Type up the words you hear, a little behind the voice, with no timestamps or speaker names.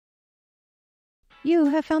You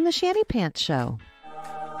have found the Shanny Pants Show.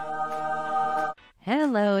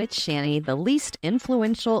 Hello, it's Shanny, the least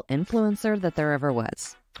influential influencer that there ever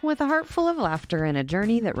was. With a heart full of laughter and a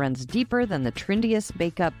journey that runs deeper than the trendiest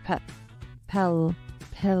makeup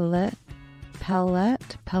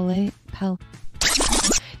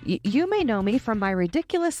You may know me from my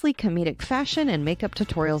ridiculously comedic fashion and makeup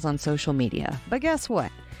tutorials on social media. But guess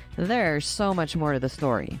what? There's so much more to the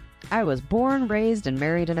story. I was born, raised, and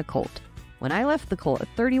married in a cult. When I left the cult at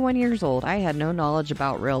 31 years old, I had no knowledge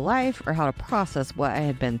about real life or how to process what I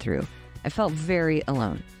had been through. I felt very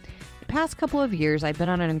alone. The past couple of years, I've been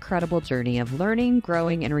on an incredible journey of learning,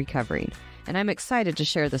 growing, and recovering, and I'm excited to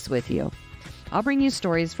share this with you. I'll bring you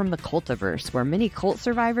stories from the Cultiverse, where many cult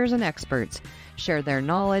survivors and experts share their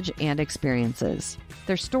knowledge and experiences.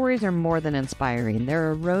 Their stories are more than inspiring.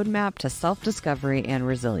 They're a roadmap to self-discovery and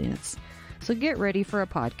resilience. So get ready for a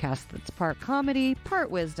podcast that's part comedy, part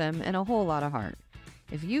wisdom, and a whole lot of heart.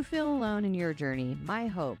 If you feel alone in your journey, my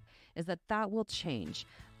hope is that that will change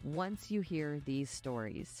once you hear these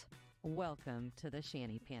stories. Welcome to the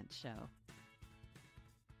Shanny Pants Show.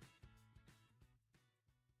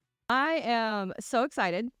 I am so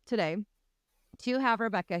excited today to have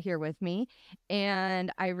Rebekah here with me,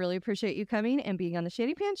 and I really appreciate you coming and being on the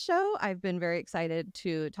Shanny Pants Show. I've been very excited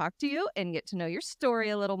to talk to you and get to know your story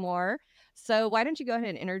a little more. So why don't you go ahead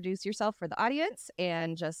and introduce yourself for the audience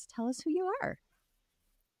and just tell us who you are.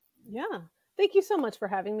 Yeah, thank you so much for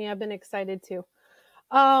having me. I've been excited too.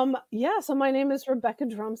 So my name is Rebekah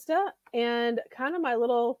Drumsta, and kind of my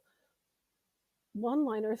little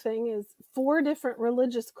one-liner thing is 4 different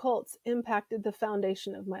religious cults impacted the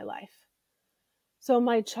foundation of my life. So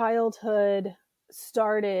my childhood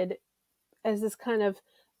started as this kind of,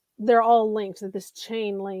 they're all linked, this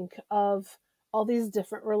chain link of all these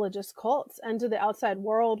different religious cults. And to the outside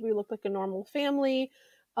world, we look like a normal family,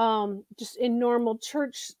 just in normal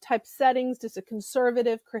church type settings, just a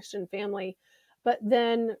conservative Christian family. But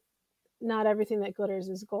then not everything that glitters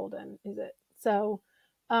is golden, is it? So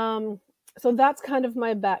that's kind of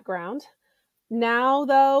my background. Now,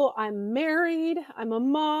 though, I'm married, I'm a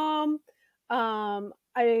mom, I'm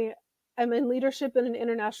in leadership in an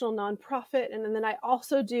international nonprofit, and then I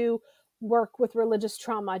also do work with religious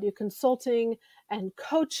trauma. I do consulting and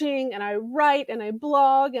coaching, and I write and I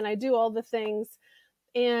blog and I do all the things.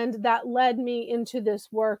 And that led me into this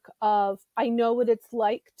work of, I know what it's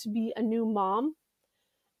like to be a new mom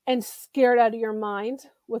and scared out of your mind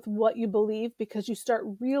with what you believe, because you start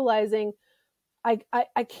realizing I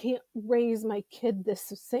can't raise my kid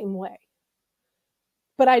this same way.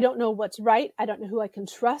 But I don't know what's right. I don't know who I can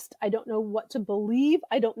trust. I don't know what to believe.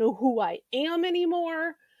 I don't know who I am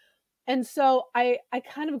anymore. And so I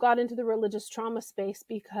kind of got into the religious trauma space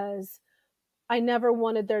because I never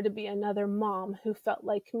wanted there to be another mom who felt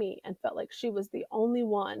like me and felt like she was the only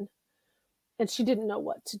one and she didn't know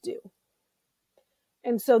what to do.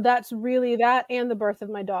 And so that's really that, and the birth of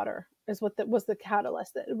my daughter is what was the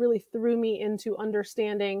catalyst that really threw me into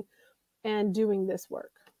understanding and doing this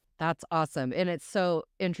work. That's awesome. And it's so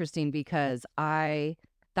interesting because that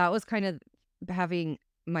was kind of having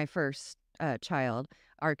my first child.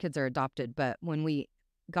 Our kids are adopted, but when we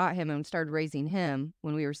got him and started raising him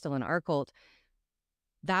when we were still in our cult,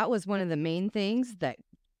 that was one of the main things that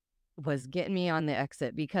was getting me on the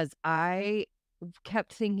exit, because I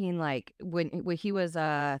kept thinking, like, when he was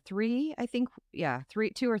 3, I think,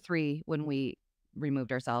 2 or 3 when we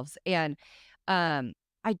removed ourselves. And I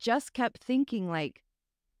just kept thinking, like,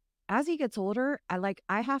 as he gets older,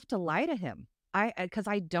 I have to lie to him. Because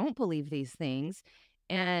I don't believe these things.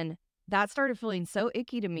 And that started feeling so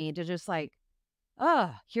icky to me, to just like,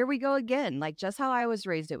 oh, here we go again. Like, just how I was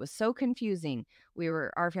raised, it was so confusing.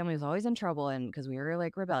 Our family was always in trouble, and because we were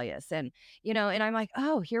like rebellious, and, and I'm like,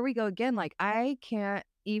 oh, here we go again. Like, I can't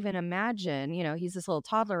even imagine, he's this little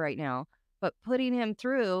toddler right now, but putting him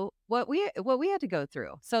through what we had to go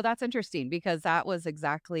through. So that's interesting, because that was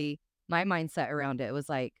exactly my mindset around it. It was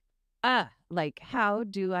like, how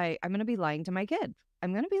do I'm going to be lying to my kid.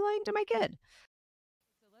 I'm going to be lying to my kid.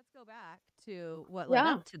 So let's go back to what led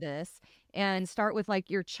up to this and start with, like,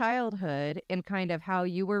 your childhood and kind of how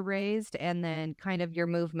you were raised, and then kind of your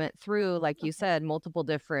movement through, like you said, multiple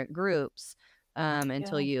different groups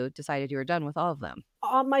until you decided you were done with all of them.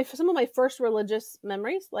 Some of my first religious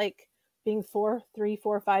memories, like being 3,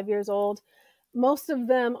 4, 5 years old, most of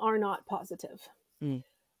them are not positive.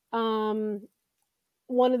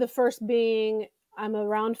 One of the first being, I'm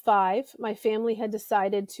around 5. My family had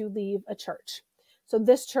decided to leave a church. So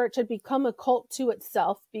this church had become a cult to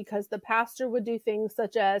itself, because the pastor would do things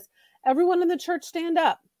such as, everyone in the church stand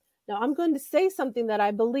up. Now, I'm going to say something that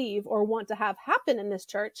I believe or want to have happen in this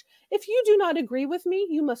church. If you do not agree with me,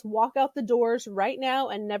 you must walk out the doors right now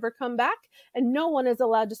and never come back. And no one is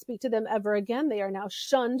allowed to speak to them ever again. They are now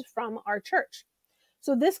shunned from our church.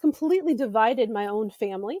 So this completely divided my own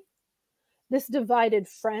family. This divided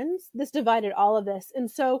friends. This divided all of this. And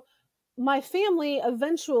so my family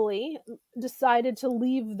eventually decided to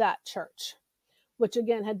leave that church, which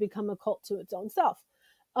again had become a cult to its own self,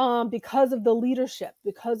 because of the leadership,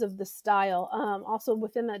 because of the style. Also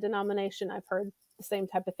within that denomination, I've heard the same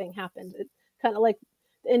type of thing happened. It kind of like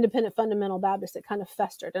the Independent Fundamental Baptist, it kind of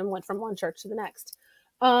festered and went from one church to the next.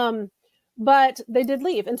 But they did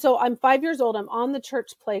leave. And so I'm 5 years old. I'm on the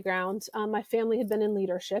church playground. My family had been in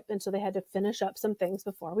leadership, and so they had to finish up some things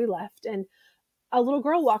before we left. And a little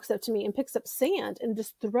girl walks up to me and picks up sand and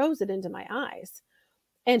just throws it into my eyes.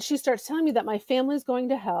 And she starts telling me that my family's going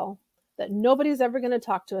to hell, that nobody's ever going to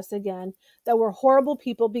talk to us again, that we're horrible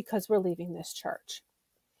people because we're leaving this church.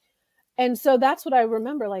 And so that's what I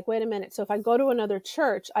remember, like, wait a minute. So if I go to another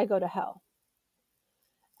church, I go to hell.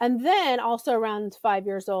 And then also around 5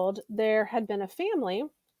 years old, there had been a family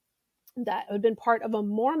that had been part of a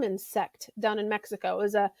Mormon sect down in Mexico. It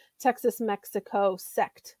was a Texas-Mexico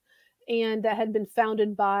sect. And that had been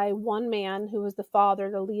founded by one man who was the father,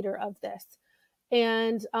 the leader of this.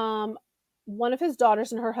 And one of his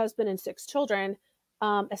daughters and her husband and 6 children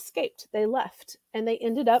escaped. They left, and they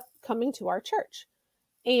ended up coming to our church.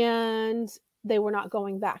 And they were not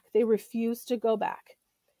going back. They refused to go back.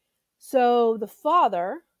 So the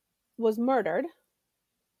father was murdered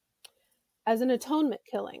as an atonement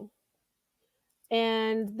killing.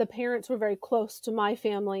 And the parents were very close to my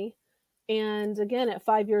family. And again, at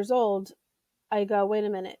 5 years old, I go, wait a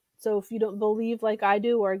minute. So if you don't believe like I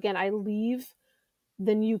do, or again, I leave,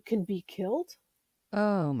 then you can be killed.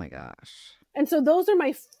 Oh my gosh. And so those are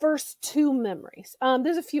my first 2 memories.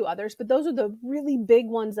 There's a few others, but those are the really big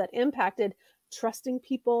ones that impacted trusting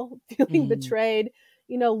people, feeling betrayed,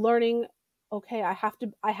 learning, okay, I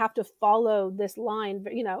have to follow this line,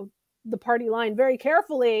 the party line very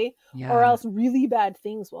carefully, or else really bad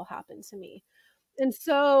things will happen to me. And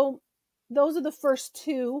so those are the first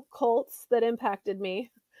 2 cults that impacted me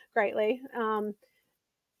greatly.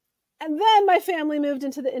 And then my family moved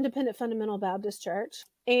into the Independent Fundamental Baptist Church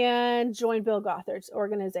and joined Bill Gothard's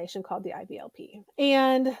organization called the IBLP.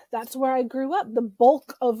 And that's where I grew up the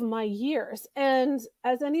bulk of my years. And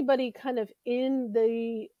as anybody kind of in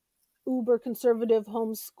the uber conservative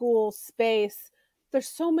homeschool space, there's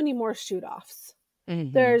so many more shoot-offs.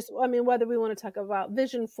 There's, whether we want to talk about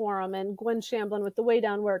Vision Forum and Gwen Shamblin with the Way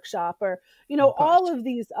Down Workshop, or, all of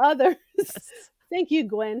these others. Thank you,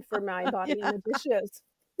 Gwen, for my body in the dishes.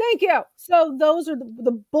 Thank you. So those are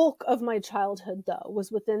the bulk of my childhood, though,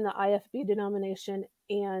 was within the IFB denomination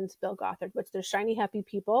and Bill Gothard, which there's Shiny Happy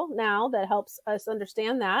People now that helps us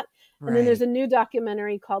understand that. Right. And then there's a new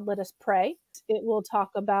documentary called Let Us Pray. It will talk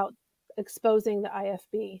about exposing the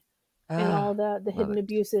IFB and all the hidden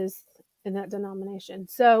abuses in that denomination.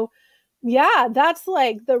 So yeah, that's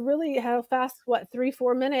like the really how fast,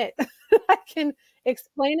 3-4 minute I can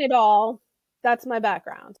explain it all. That's my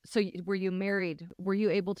background. So were you married? Were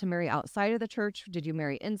you able to marry outside of the church? Did you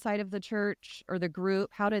marry inside of the church or the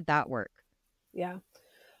group? How did that work? Yeah.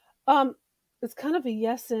 It's kind of a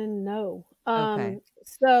yes and no. Okay.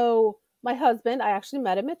 So my husband, I actually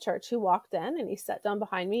met him at church. He walked in and he sat down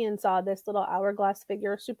behind me and saw this little hourglass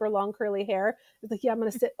figure, super long curly hair. He's like, yeah, I'm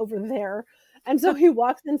going to sit over there. And so he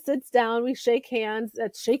walks and sits down. We shake hands.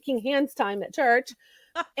 It's shaking hands time at church.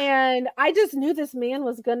 And I just knew this man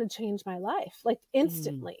was going to change my life, like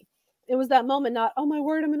instantly. It was that moment, not, oh my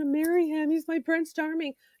word, I'm going to marry him. He's my Prince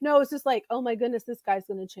Charming. No, it's just like, oh my goodness, this guy's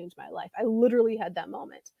going to change my life. I literally had that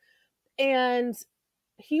moment. And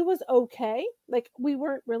he was okay. Like, we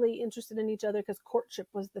weren't really interested in each other because courtship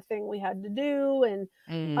was the thing we had to do.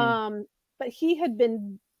 And, but he had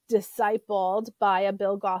been discipled by a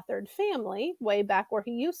Bill Gothard family way back where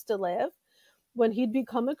he used to live when he'd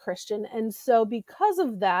become a Christian. And so because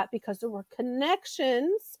of that, because there were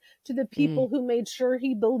connections to the people who made sure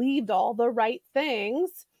he believed all the right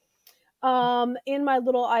things in my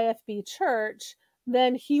little IFB church,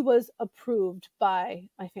 then he was approved by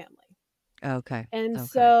my family. Okay. And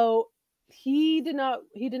so he did not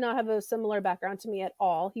have a similar background to me at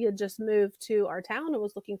all. He had just moved to our town and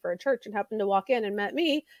was looking for a church and happened to walk in and met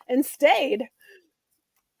me and stayed.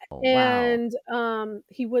 Oh, and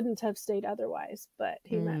he wouldn't have stayed otherwise, but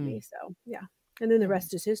he met me. So yeah. And then the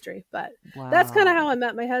rest is history. But that's kind of how I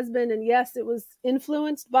met my husband. And yes, it was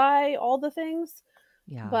influenced by all the things.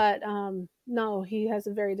 Yeah. But no, he has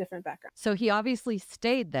a very different background. So he obviously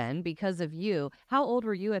stayed then because of you. How old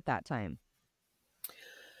were you at that time?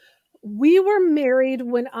 We were married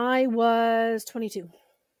when I was 22,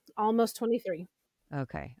 almost 23.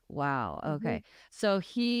 Okay. Wow. Mhm. Okay. So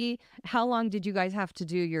how long did you guys have to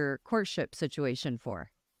do your courtship situation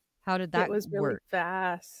for? How did It that was really work?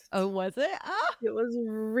 Oh, fast. was it? Ah! It was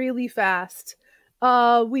really fast.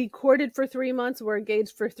 We courted for 3 months, were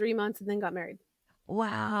engaged for 3 months, and then got married.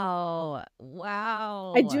 Wow.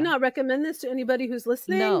 I do Wow. not recommend this to anybody who's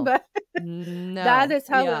listening, No. but that No. is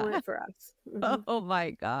how it Yeah. went for us. Mhm. Oh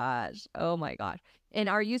my gosh. Oh my gosh. And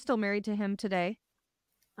are you still married to him today?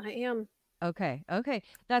 I am. Okay. Okay.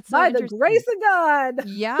 That's so By the interesting. grace of God.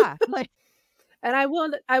 Yeah. Like, And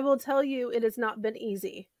I will tell you it has not been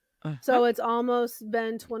easy. uh-huh. So it's almost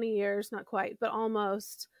been 20 years, not quite, but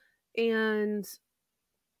almost. And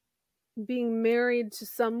being married to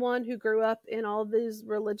someone who grew up in all these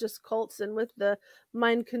religious cults and with the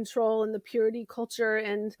mind control and the purity culture,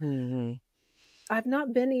 and Mhm. I've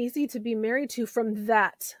not been easy to be married to from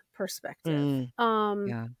that perspective. Mm. Um,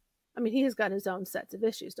 Yeah. I mean, he has got his own sets of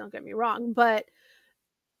issues, don't get me wrong, but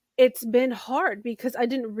it's been hard because I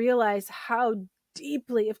didn't realize how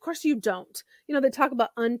deeply, of course you don't. They talk about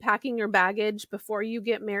unpacking your baggage before you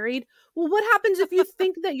get married. Well, what happens if you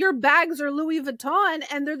think that your bags are Louis Vuitton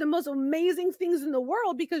and they're the most amazing things in the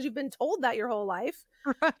world because you've been told that your whole life?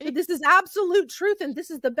 That Right. this is absolute truth and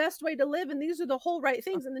this is the best way to live and these are the whole right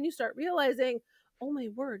things. And then you start realizing, oh my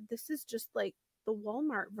word, this is just like the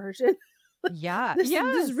Walmart version. Yeah. This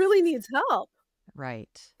Yes. really needs help.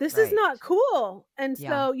 Right. This is Right. not cool. And Yeah.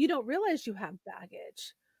 so you don't realize you have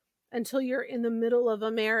baggage until you're in the middle of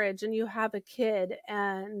a marriage and you have a kid,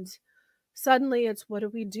 and suddenly it's, what do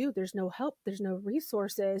we do? There's no help, there's no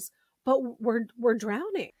resources, but we're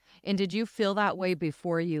drowning. And did you feel that way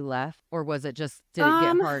before you left, or was it just did it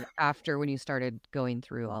get Um hard after when you started going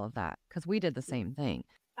through all of that? Because we did the same thing.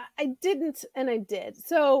 I didn't and I did.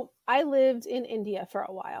 So I lived in India for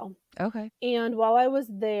a while. Okay. And while I was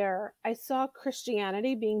there, I saw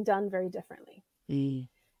Christianity being done very differently. Mm.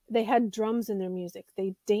 They had drums in their music.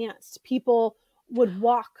 They danced. People would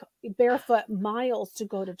walk barefoot miles to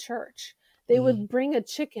go to church. They Mm. would bring a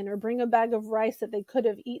chicken or bring a bag of rice that they could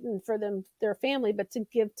have eaten for their family, but to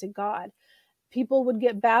give to God. People would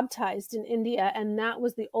get baptized in India, and that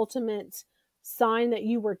was the ultimate sign that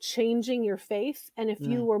you were changing your faith. And if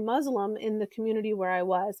you Mm. were Muslim in the community where I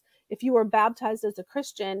was, if you were baptized as a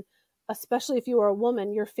Christian, especially if you were a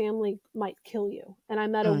woman, your family might kill you. And I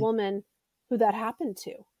met a Mm. woman who that happened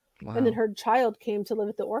to. And then Wow. her child came to live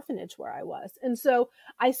at the orphanage where I was. And so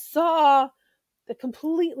I saw the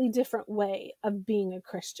completely different way of being a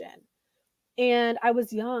Christian. And I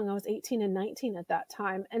was young, I was 18 and 19 at that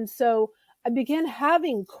time. And so I began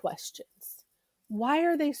having questions. Why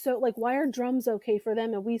are they so, like, why are drums okay for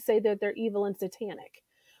them and we say that they're evil and satanic?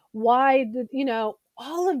 Why did,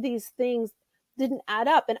 all of these things didn't add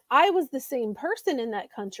up. And I was the same person in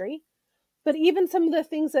that country, but even some of the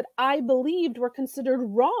things that I believed were considered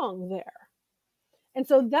wrong there. And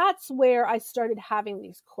so that's where I started having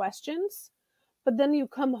these questions. But then you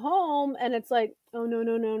come home and it's like, oh, no,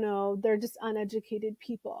 no, no, no. They're just uneducated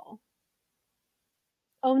people.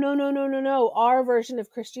 Oh, no, no, no, no, no. Our version of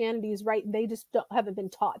Christianity is right. They just haven't been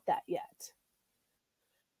taught that yet.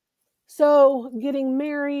 So getting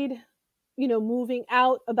married, moving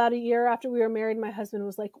out about a year after we were married, my husband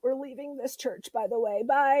was like, we're leaving this church, by the way.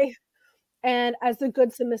 Bye. And as a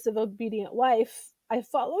good, submissive, obedient wife, I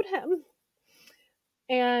followed him.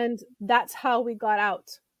 And that's how we got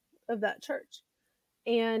out of that church.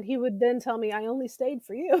 And he would then tell me, I only stayed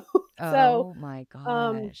for you. so, Oh my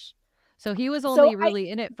um, gosh. So he was so only I, really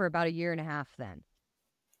in it for about a year and a half then.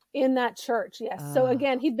 in that church, yes. So Oh,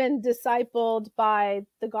 again, he'd been discipled by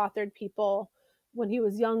the Gothard people when he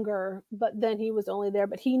was younger, but then he was only there,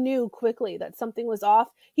 but he knew quickly that something was off.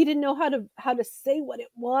 He didn't know how to say what it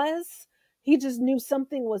was. He just knew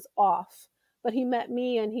something was off. But he met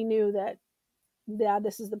me and he knew that, yeah,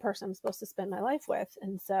 this is the person I'm supposed to spend my life with.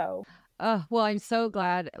 And so, oh, well, I'm so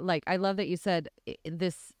glad. Like, I love that you said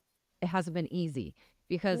this, it hasn't been easy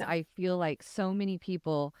because no. I feel like so many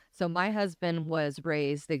people. So, my husband was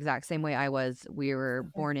raised the exact same way I was. We were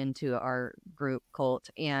Okay. born into our group cult.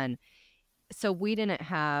 And so we didn't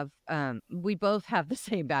have, we both have the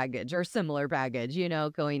same baggage or similar baggage,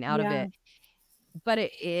 going out of Yeah. it. But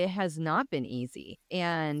it has not been easy.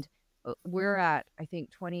 And we're at, I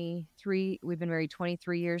think, 23. We've been married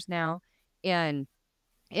 23 years now. And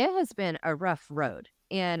it has been a rough road.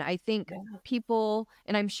 And I think Yeah. people,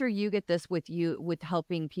 and I'm sure you get this with with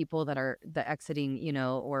helping people that are the exiting,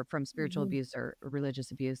 or from spiritual Mhm. abuse or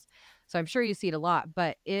religious abuse. So I'm sure you see it a lot,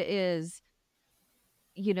 but it is,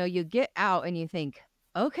 you get out and you think,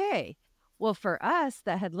 okay, well, for us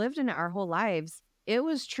that had lived in it our whole lives, it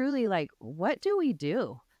was truly like, what do we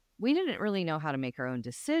do? We didn't really know how to make our own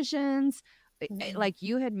decisions. Mhm. Like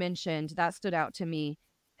you had mentioned, that stood out to me.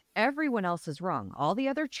 Everyone else is wrong. All the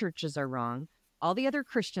other churches are wrong. All the other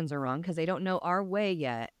Christians are wrong because they don't know our way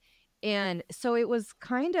yet. And so it was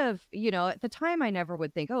kind of, at the time I never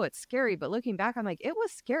would think, oh, it's scary. But looking back, I'm like, it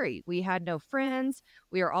was scary. We had no friends.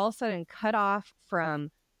 We were all of a sudden cut off from,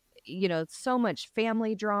 so much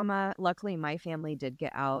family drama. Luckily, my family did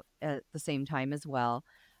get out at the same time as well,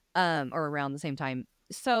 or around the same time.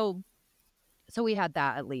 So we had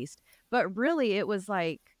that at least. But really, it was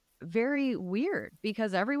like very weird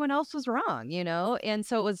because everyone else was wrong. And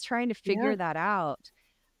so it was trying to Yeah. figure that out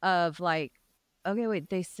of like, okay, wait,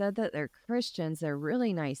 they said that they're Christians, they're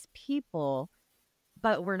really nice people,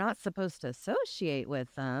 but we're not supposed to associate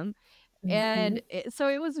with them. Mhm. And so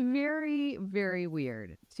it was very, very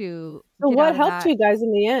weird to So get out what of helped that. you guys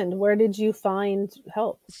in the end? Where did you find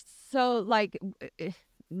help? So like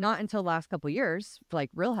not until last couple years, like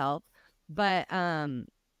real help, but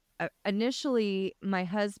initially my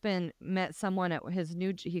husband met someone at his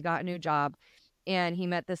he got a new job, and he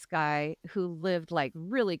met this guy who lived like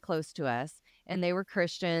really close to us, and they were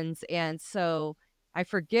Christians. And so I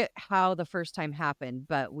forget how the first time happened,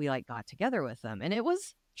 but we like got together with them, and it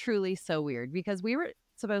was truly so weird because we were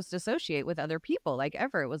supposed to associate with other people like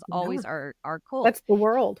ever. It was Yeah. always our cult. That's the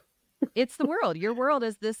world. It's the world. Your world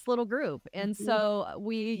is this little group. And Mhm. so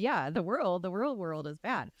the world is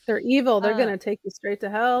bad. They're evil. They're Uh, gonna take you straight to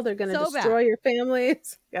hell. They're gonna so bad, destroy your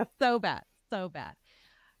families. Yeah. so bad, so bad.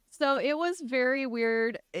 So it was very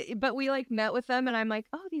weird, but we like met with them, and I'm like,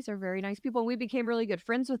 oh, these are very nice people. And we became really good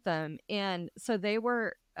friends with them. And so they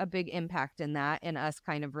were a big impact in that, and us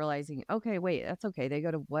kind of realizing, okay, wait, that's okay. They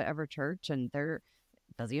go to whatever church and they're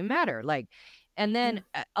doesn't even matter. Like, and then Yeah.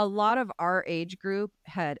 a lot of our age group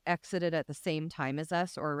had exited at the same time as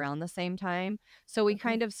us or around the same time. So we Okay.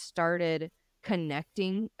 kind of started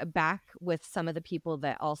connecting back with some of the people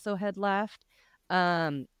that also had left.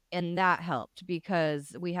 And that helped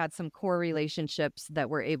because we had some core relationships that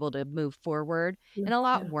were able to move forward, Yeah. and a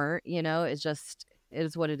lot Yeah. weren't. It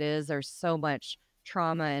is what it is. There's so much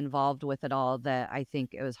trauma involved with it all that I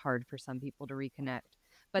think it was hard for some people to reconnect.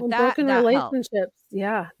 But Well, that broken that helped. relationships,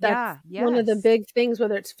 yeah, that's Yeah, one of the yes. big things,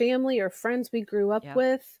 whether it's family or friends we grew up Yep,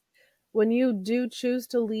 with. When you do choose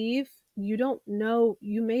to leave, you don't know,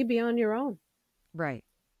 you may be on your own. right.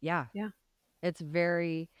 Yeah, Yeah. it's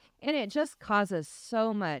very, and it just causes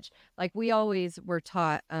so much, like, we always were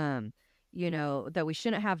taught, that we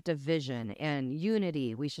shouldn't have division and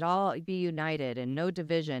unity. We should all be united and no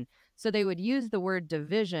division. So they would use the word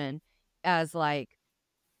division as like,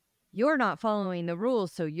 "You're not following the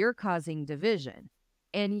rules, so you're causing division."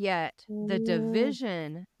 And yet the Mm,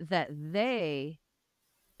 division that they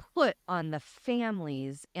put on the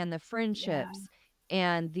families and the yeah, friendships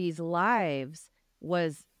and these lives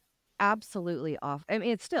was absolutely off. I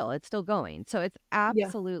mean, it's still going. So it's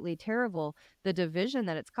yeah, absolutely terrible, the division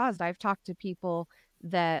that it's caused. I've talked to people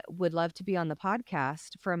that would love to be on the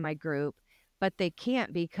podcast from my group, but they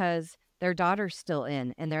can't because their daughter's still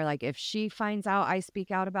in. And they're like, if she finds out I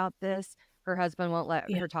speak out about this, her husband won't let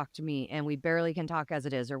yeah, her talk to me, and we barely can talk as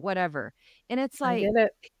it is or whatever. And it's I like, get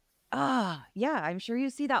it. yeah, I'm sure you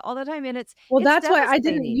see that all the time, and it's Well, it's that's why I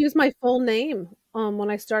didn't devastating. use my full name,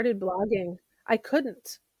 when I started blogging. I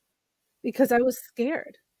couldn't because I was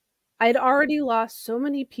scared. I'd already lost so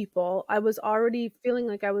many people. I was already feeling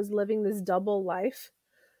like I was living this double life,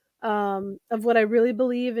 of what I really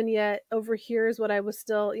believe, and yet over here is what I was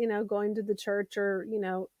still, going to the church or,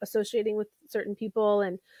 associating with certain people,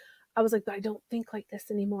 and I was like, "But I don't think like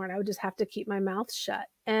this anymore," and I would just have to keep my mouth shut,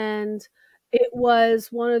 and it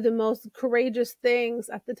was one of the most courageous things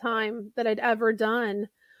at the time that I'd ever done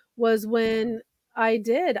was when I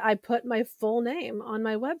put my full name on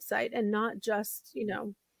my website and not just,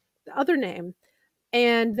 the other name.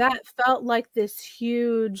 And that felt like this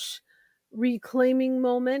huge reclaiming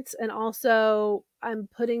moment, and also I'm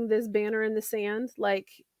putting this banner in the sand, like,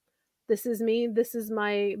 "This is me, this is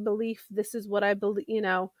my belief, this is what I believe."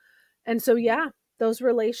 And so, yeah, those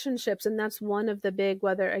relationships, and that's one of the big,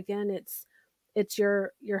 whether again, it's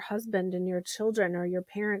your husband and your children or your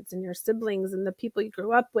parents and your siblings and the people you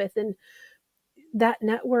grew up with, and that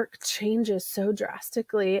network changes so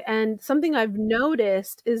drastically. And something I've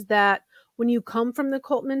noticed is that when you come from the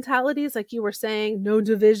cult mentalities, like you were saying, no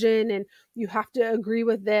division and you have to agree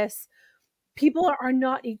with this, people are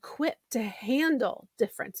not equipped to handle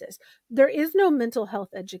differences. There is no mental health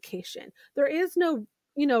education. There is no,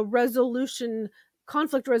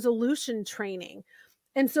 conflict resolution training.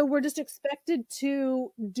 And so we're just expected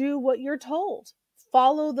to do what you're told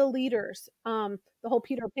follow the leaders. The whole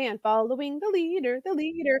Peter Pan, following the leader, the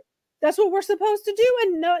leader. That's what we're supposed to do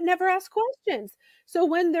and never ask questions. So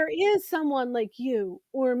when there is someone like you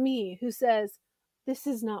or me who says, this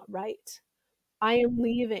is not right, I am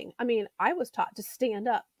leaving. I mean, I was taught to stand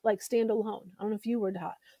up, like stand alone. I don't know if you were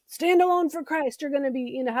taught. Stand alone for Christ. You're going to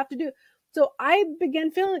be, have to do. So I began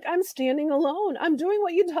feeling like I'm standing alone. I'm doing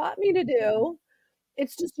what you taught me to do.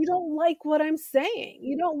 It's just you don't like what I'm saying.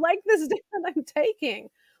 You don't like the stand I'm taking.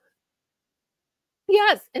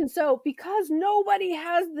 Yes, and so because nobody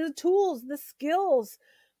has the tools, the skills,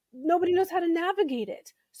 nobody knows how to navigate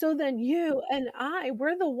it. So then you and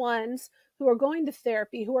we're the ones who are going to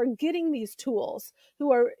therapy, who are getting these tools,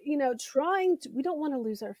 who are, trying to we don't wanna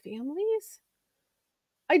lose our families.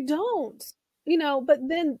 I don't, but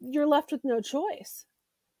then you're left with no choice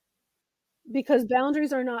because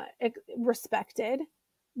boundaries are not respected.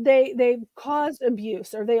 They've caused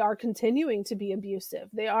abuse or they are continuing to be abusive.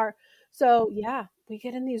 They are so yeah, we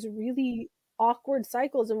get in these really awkward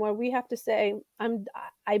cycles and where we have to say,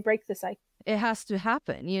 I break the cycle. It has to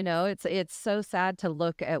happen, it's so sad to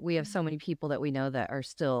look at we have so many people that we know that are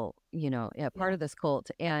still, yeah, part Yeah. of this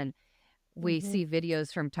cult, and we Mhm. see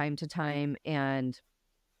videos from time to time, and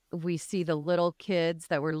we see the little kids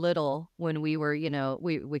that were little when we were,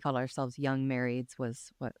 we called ourselves young marrieds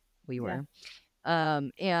was what we Yeah.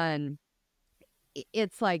 were. And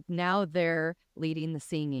it's like now they're leading the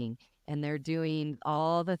singing and they're doing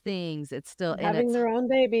all the things. It's still, and Having it's, their own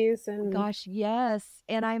babies and gosh, yes.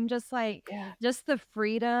 And I'm just like, yeah. just the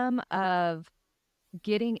freedom of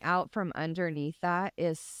getting out from underneath that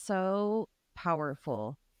is so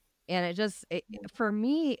powerful. And for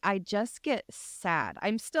me, I just get sad.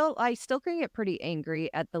 I still can get pretty angry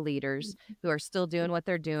at the leaders who are still doing what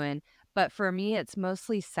they're doing. But for me, it's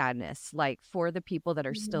mostly sadness, like for the people that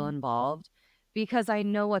are still Mhm. involved, because I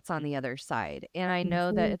know what's on the other side and I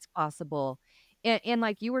know that Mhm. it's possible. And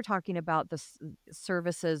like you were talking about the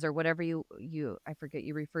services or whatever I forget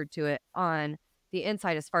you referred to it on the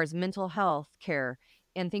inside as far as mental health care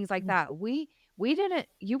and things like Mhm. that. We didn't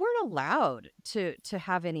you weren't allowed to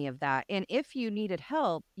have any of that. And if you needed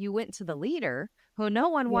help, you went to the leader who no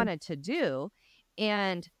one Yeah. wanted to do.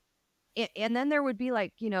 And and then there would be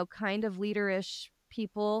like, kind of leaderish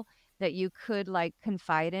people that you could like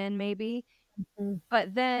confide in maybe. Mhm.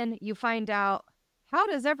 But then you find out, how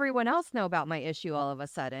does everyone else know about my issue all of a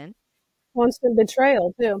sudden? Constant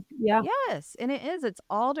betrayal too. Yeah. Yes, and it's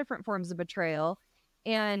all different forms of betrayal.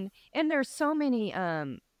 And there's so many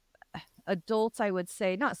adults, I would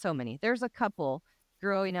say, not so many. There's a couple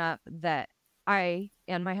growing up that I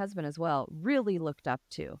and my husband as well really looked up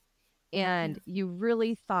to. Yeah. And you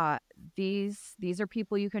really thought these are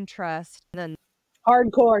people you can trust. And then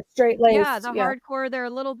Hardcore, yeah, straight-laced. the Yeah. hardcore, they're a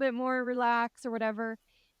little bit more relaxed or whatever.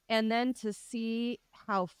 And then to see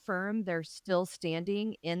how firm they're still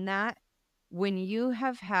standing in that when you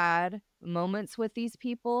have had moments with these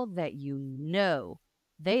people that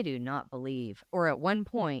they do not believe, or at one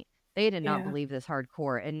point they did not Yeah. believe this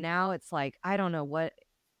hardcore. And now it's like, I don't know what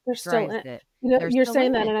They're still drives in it. They're you're still saying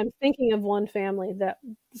in that, it. and I'm thinking of one family that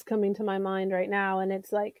is coming to my mind right now, and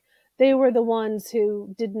it's like they were the ones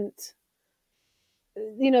who didn't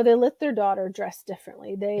they let their daughter dress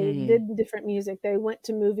differently. They Mhm. did different music. They went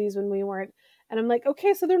to movies when we weren't. And I'm like,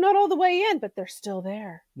 okay, so they're not all the way in, but they're still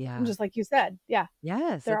there. And Yeah. just like you said, yeah,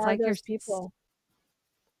 Yes, there it's are like those people.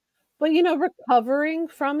 But recovering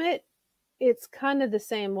from it, it's kind of the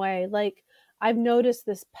same way. Like I've noticed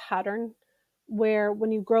this pattern where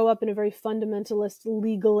when you grow up in a very fundamentalist,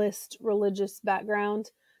 legalist, religious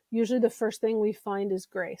background, usually the first thing we find is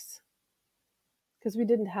grace because we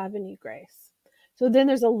didn't have any grace. So then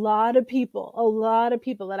there's a lot of people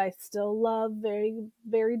that I still love very,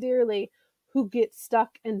 very dearly who get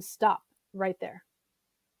stuck and stop right there.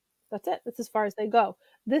 That's it. That's as far as they go.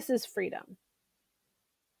 This is freedom.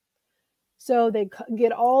 So they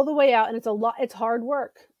get all the way out, and it's hard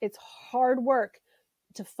work. It's hard work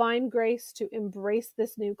to find grace, to embrace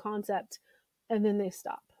this new concept, and then they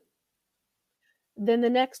stop. Then the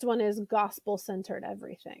next one is gospel centered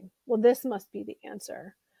everything. Well, this must be the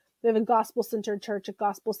answer. We have a gospel centered church, a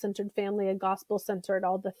gospel centered family, a gospel centered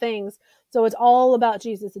all the things. So it's all about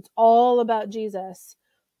Jesus. It's all about Jesus.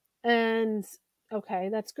 And okay,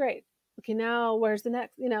 that's great. Okay, now where's the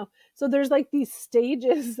next? So there's like these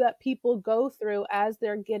stages that people go through as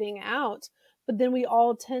they're getting out, but then we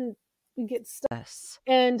get stuck. Yes.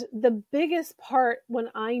 And the biggest part when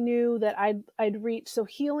I knew that I'd reached, so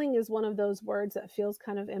healing is one of those words that feels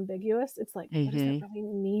kind of ambiguous. It's like, what does that Mhm. really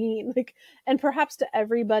mean? Like, and perhaps to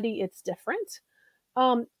everybody it's different.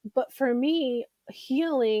 But for me,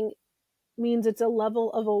 healing means it's a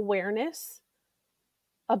level of awareness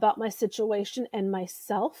about my situation and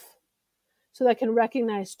myself so that I can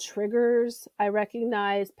recognize triggers, I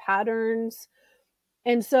recognize patterns.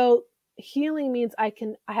 And so healing means I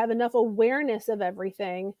have enough awareness of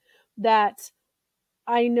everything that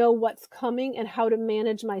I know what's coming and how to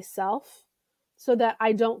manage myself so that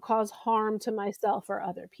I don't cause harm to myself or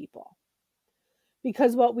other people.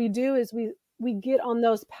 Because what we do is we get on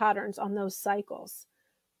those patterns, on those cycles.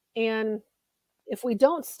 And if we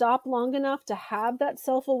don't stop long enough to have that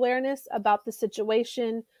self-awareness about the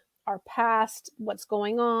situation, our past, what's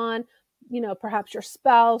going on, perhaps your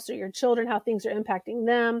spouse or your children, how things are impacting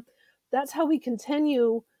them, that's how we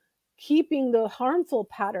continue keeping the harmful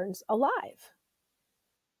patterns alive.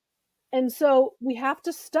 And so we have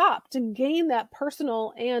to stop to gain that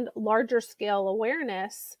personal and larger scale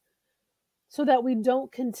awareness so that we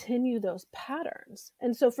don't continue those patterns.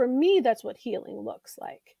 And so for me, that's what healing looks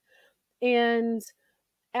like. And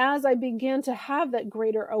as I began to have that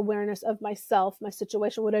greater awareness of myself, my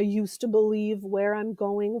situation, what I used to believe, where I'm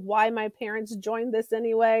going, why my parents joined this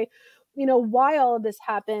anyway, why all of this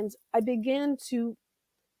happened, I began to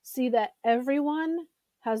see that everyone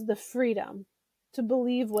has the freedom to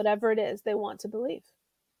believe whatever it is they want to believe.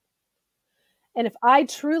 And if I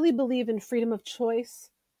truly believe in freedom of choice,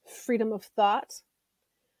 freedom of thought,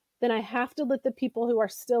 then I have to let the people who are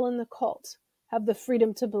still in the cult have the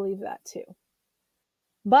freedom to believe that too.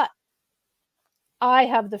 But I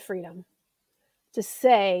have the freedom to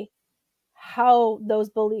say how those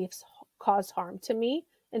beliefs cause harm to me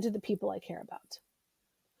and to the people I care about.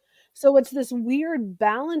 So it's this weird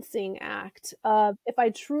balancing act of if I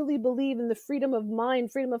truly believe in the freedom of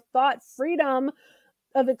mind, freedom of thought, freedom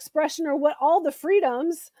of expression, or what all the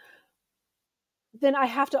freedoms, then I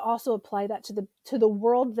have to also apply that to the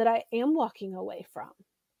world that I am walking away from.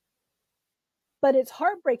 But it's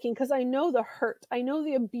heartbreaking because I know the hurt. I know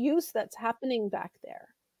the abuse that's happening back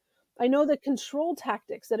there. I know the control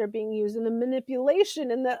tactics that are being used and the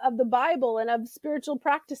manipulation of the Bible and of spiritual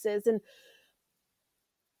practices.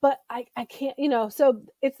 But I can't, so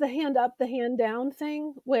it's the hand up, the hand down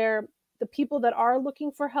thing where the people that are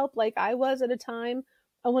looking for help, like I was at a time,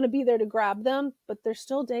 I want to be there to grab them, but there's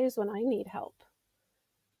still days when I need help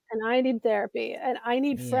and I need therapy and I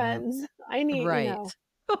need Yeah. friends. I need, Right.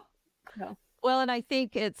 so. Well, and I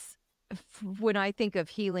think when I think of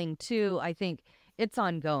healing too, I think it's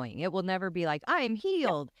ongoing. It will never be like, I'm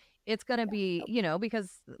Yeah, healed. It's going to yeah, be, nope,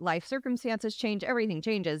 because life circumstances change, everything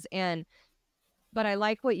changes. But I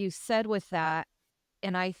like what you said with that.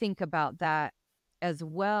 And I think about that as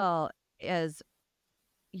well as,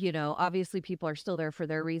 obviously people are still there for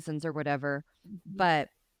their reasons or whatever. mhm, But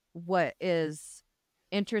what is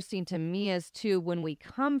interesting to me is too, when we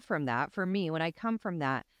come from that, for me, when I come from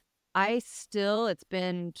that, it's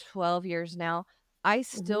been 12 years now. I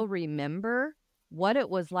mhm, still remember what it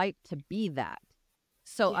was like to be that.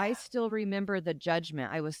 So yeah, I still remember the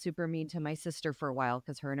judgment. I was super mean to my sister for a while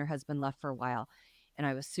because her and her husband left for a while, and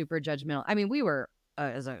I was super judgmental. I mean, we were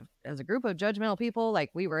as a group of judgmental people, like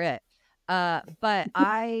we were it. But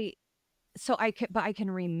I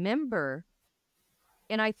can remember,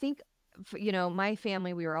 and I think, my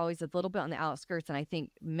family, we were always a little bit on the outskirts, and I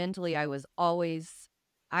think mentally I was always,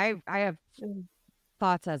 I have mm,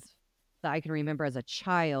 thoughts as that I can remember as a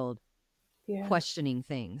child yeah, questioning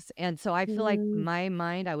things. And so I feel like mm, my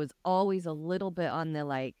mind, I was always a little bit on the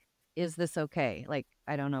like, is this okay? Like,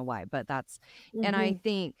 I don't know why, but and I mhm,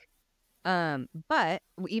 think, but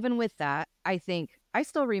even with that, I think I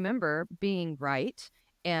still remember being right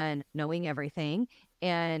and knowing everything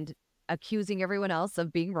and accusing everyone else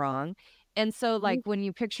of being wrong. And so, mhm, like, when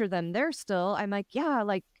you picture them there still, I'm like, yeah,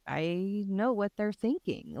 like, I know what they're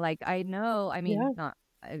thinking. Like, I know, I mean, yeah, not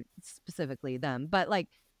specifically them, but like,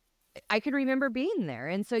 I can remember being there,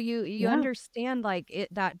 and so you yeah, understand, like,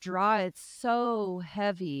 that draw, it's so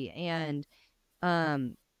heavy, and,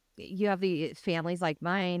 um, you have the families like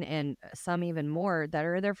mine and some even more that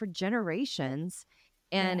are there for generations,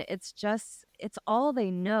 yeah, and it's all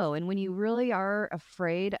they know, and when you really are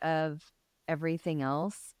afraid of everything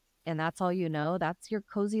else, and that's all you know, that's your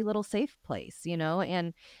cozy little safe place,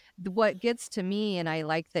 and what gets to me, and I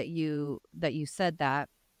like that you said that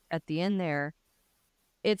at the end there,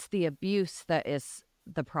 it's the abuse that is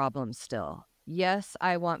the problem still. Yes,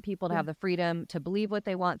 I want people to yeah, have the freedom to believe what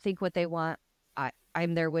they want, think what they want.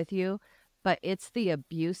 I'm there with you, but it's the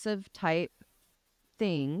abusive type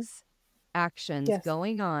things, actions yes.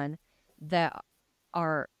 going on that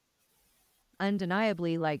are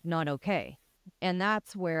undeniably like not okay. And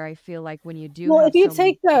that's where I feel like when you do Well, if have you so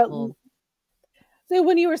many take the people. so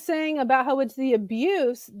when you were saying about how it's the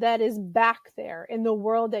abuse that is back there in the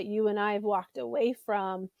world that you and I have walked away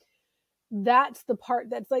from, that's the part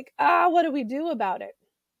that's like, what do we do about it?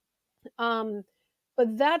 Um,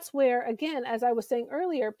 but that's where, again, as I was saying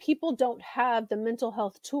earlier, people don't have the mental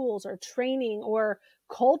health tools or training or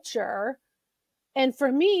culture. And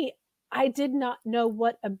for me, I did not know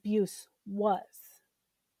what abuse was.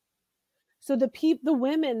 So the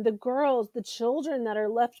women, the girls, the children that are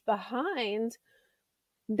left behind,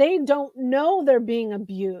 they don't know they're being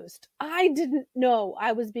abused. I didn't know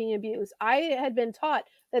I was being abused. I had been taught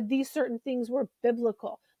that these certain things were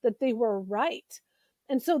biblical, that they were right.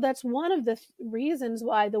 And so that's one of the reasons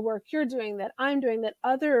why the work you're doing, that I'm doing, that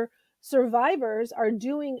other survivors are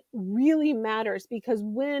doing really matters, because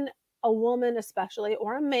when a woman, especially,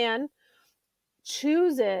 or a man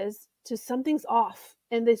chooses to something's off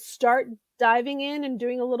and they start diving in and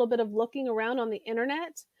doing a little bit of looking around on the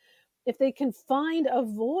internet, if they can find a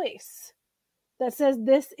voice that says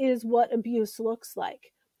this is what abuse looks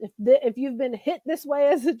like. If you've been hit this way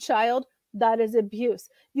as a child, that is abuse.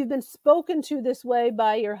 If you've been spoken to this way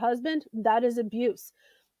by your husband, that is abuse.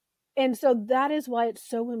 And so that is why it's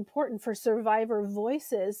so important for survivor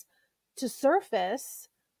voices to surface.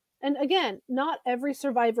 And again, not every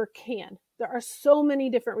survivor can. There are so many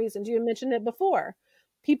different reasons. You mentioned it before.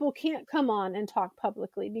 People can't come on and talk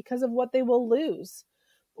publicly because of what they will lose,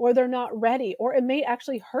 or they're not ready, or it may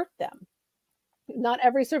actually hurt them. Not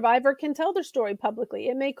every survivor can tell their story publicly.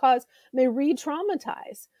 It may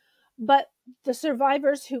re-traumatize. But the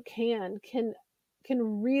survivors who can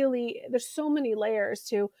really, there's so many layers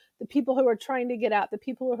to the people who are trying to get out, the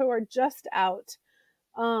people who are just out,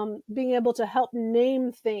 being able to help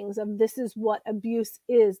name things of this is what abuse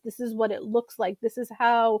is, this is what it looks like, this is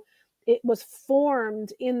how it was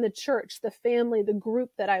formed in the church, the family, the group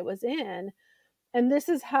that I was in, and this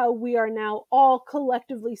is how we are now all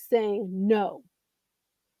collectively saying no.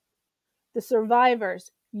 The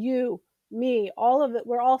survivors, you, me, all of it,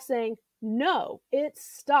 we're all saying no, it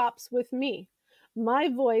stops with me. My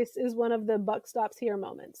voice is one of the buck stops here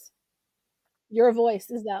moments. Your voice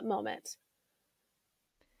is that moment.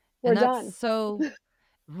 We're And that's done. so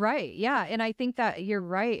right. Yeah. And I think that you're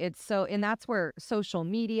right. It's so, and that's where social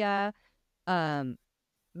media, um,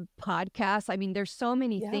 podcasts, I mean, there's so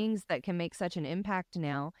many Yeah. things that can make such an impact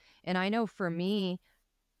now. And I know for me,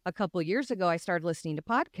 a couple years ago, I started listening to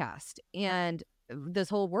podcasts, and this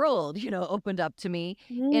whole world, opened up to me.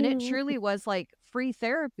 And it Mm, truly was like free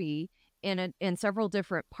therapy in several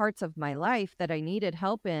different parts of my life that I needed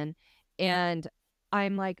help in. And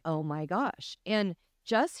I'm like, oh my gosh. And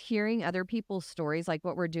just hearing other people's stories, like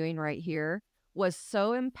what we're doing right here, was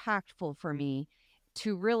so impactful for me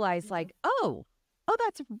to realize, yeah. like, oh,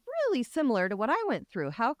 that's really similar to what I went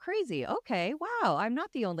through. How crazy. Okay, wow, I'm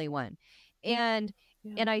not the only one. And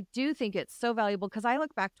Yeah. and I do think it's so valuable, because I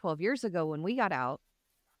look back 12 years ago when we got out,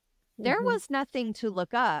 there Mhm. was nothing to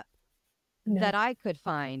look up that No. I could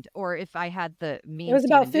find, or if I had the It means was to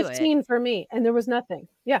about even do it. 15 for me, and there was nothing.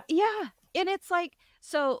 Yeah. Yeah. And it's like,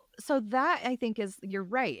 so that I think is, you're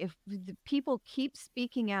right. If the people keep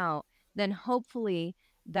speaking out, then hopefully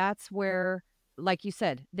that's where, like you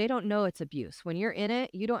said, they don't know it's abuse. When you're in it,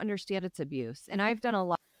 you don't understand it's abuse. And I've done a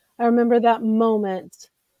lot. I remember that moment,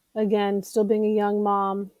 again, still being a young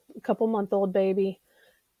mom, a couple-month-old baby,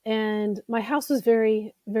 and my house was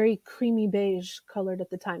very, very creamy beige colored at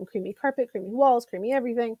the time. Creamy carpet, creamy walls, creamy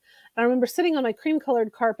everything. And I remember sitting on my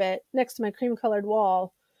cream-colored carpet next to my cream-colored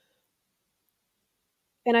wall,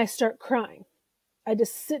 and I start crying. I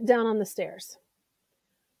just sit down on the stairs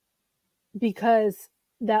because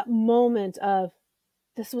that moment of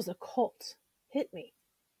this was a cult hit me.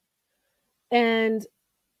 And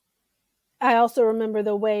I also remember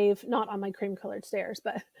the wave, not on my cream colored stairs,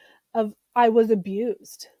 but of I was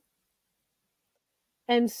abused.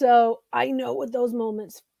 And so I know what those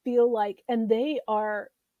moments feel like. And they are,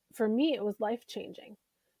 for me, it was life changing,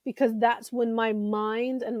 because that's when my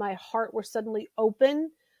mind and my heart were suddenly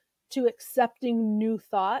open to accepting new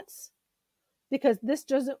thoughts. Because this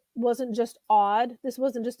wasn't just odd. This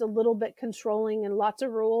wasn't just a little bit controlling and lots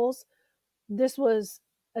of rules. This was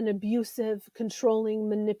an abusive, controlling,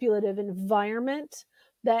 manipulative environment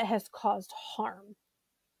that has caused harm.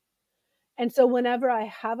 And so whenever I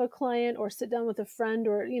have a client or sit down with a friend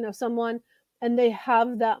or, someone, and they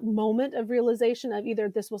have that moment of realization of either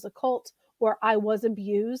this was a cult or I was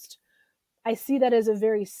abused, I see that as a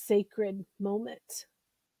very sacred moment.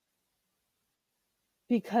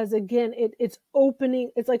 Because again, it's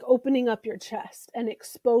like opening up your chest and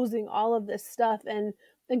exposing all of this stuff. And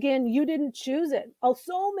again, you didn't choose it. Oh,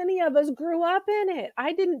 so many of us grew up in it.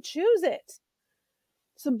 I didn't choose it.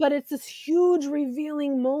 So, but it's this huge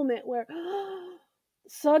revealing moment where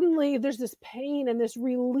suddenly there's this pain and this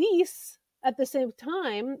release at the same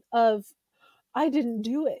time of I didn't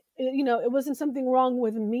do it. It wasn't something wrong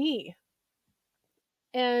with me.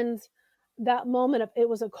 And that moment of it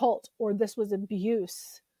was a cult or this was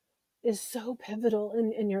abuse is so pivotal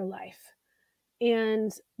in your life.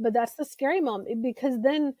 But that's the scary moment because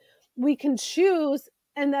then we can choose.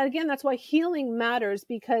 And that again, that's why healing matters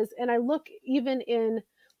because, and I look even in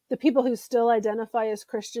the people who still identify as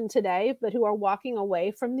Christian today, but who are walking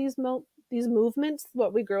away from these movements,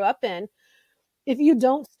 what we grew up in. If you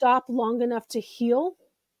don't stop long enough to heal,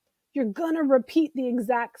 you're going to repeat the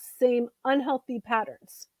exact same unhealthy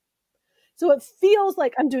patterns. So it feels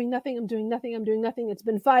like I'm doing nothing, I'm doing nothing, I'm doing nothing. It's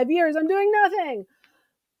been 5 years, I'm doing nothing.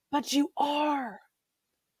 But you are,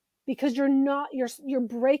 because you're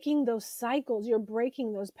breaking those cycles, you're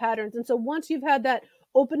breaking those patterns. And so once you've had that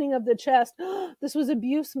opening of the chest, this was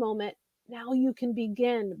abuse moment, now you can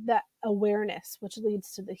begin that awareness, which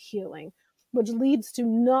leads to the healing, which leads to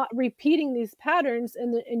not repeating these patterns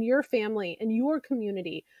in your family, in your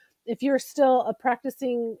community. If you're still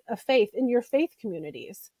practicing a faith in your faith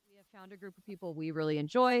communities. We have found a group of people we really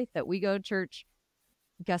enjoy that we go to church.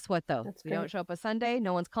 Guess what, though? That's We great. don't show up a Sunday.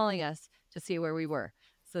 No one's calling us to see where we were.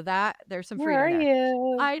 So there's some Where freedom are there.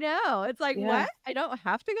 you? I know. It's like, Yeah. what? I don't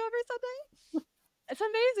have to go every Sunday? It's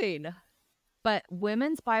amazing. But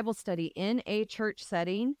women's Bible study in a church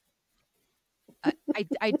setting,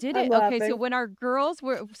 I did I'm it. Okay, laughing. when our girls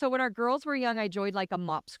were young, I joined like a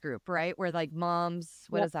MOPS group, right? Where like moms,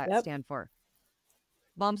 what does that Yep. stand for?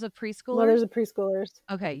 Moms of preschoolers? Mothers of preschoolers.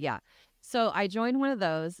 Okay, yeah. So I joined one of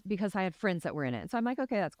those because I had friends that were in it. So I'm like,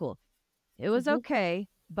 okay, that's cool. It was Mhm. okay,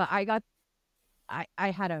 but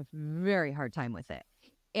I had a very hard time with it.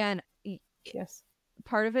 And Yes.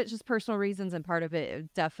 part of it just personal reasons and part of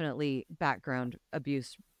it definitely background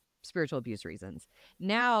abuse, spiritual abuse reasons.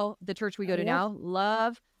 Now, the church we go to Yeah. now,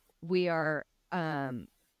 love, we are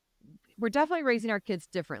we're definitely raising our kids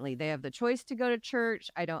differently. They have the choice to go to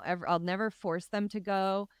church. I'll never force them to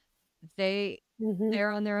go. Mhm.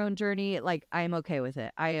 They're on their own journey. Like, I'm okay with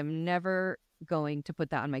it. I am never going to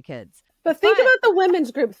put that on my kids. But think But about the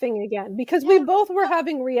women's group thing again, because we yeah, both were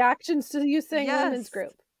having reactions to you saying women's yes.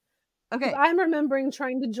 group. Because Okay. I'm remembering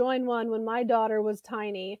trying to join one when my daughter was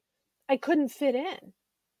tiny. I couldn't fit in.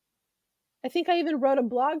 I think I even wrote a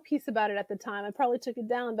blog piece about it at the time. I probably took it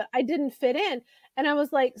down, but I didn't fit in. And I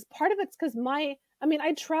was like, part of it's because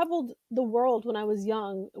I traveled the world when I was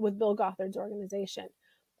young with Bill Gothard's organization.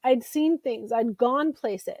 I'd seen things, I'd gone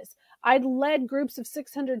places, I'd led groups of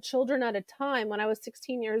 600 children at a time when I was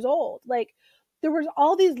 16 years old. Like, there was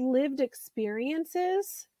all these lived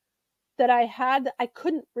experiences that I had that I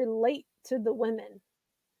couldn't relate to the women.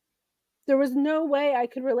 There was no way I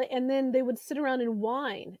could relate. And then they would sit around and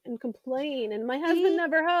whine and complain, and my husband See?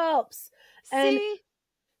 never helps. And See?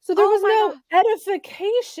 so there Oh was my no God.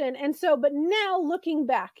 edification. And so, but now looking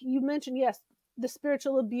back, you mentioned, yes, the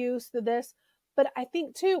spiritual abuse, this, but I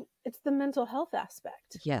think too, it's the mental health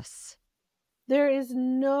aspect. Yes. There is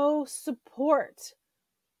no support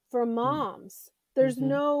for moms. There's Mm-hmm.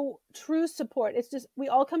 no true support. It's just, we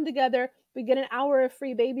all come together, we get an hour of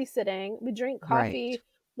free babysitting, we drink Right. coffee,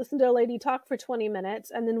 listen to a lady talk for 20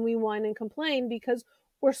 minutes, and then we whine and complain because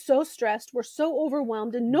we're so stressed, we're so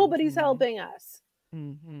overwhelmed, and nobody's Mm-hmm. helping us.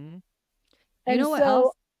 Mm-hmm. You And know what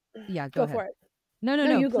else? so, Yeah, go go ahead. for it. No, No,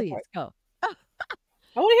 no, you go for please it. go.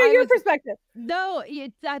 I want to I hear your was perspective. No,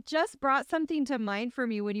 that just brought something to mind for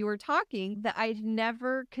me when you were talking that I'd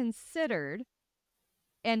never considered.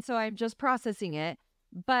 And so I'm just processing it.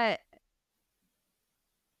 But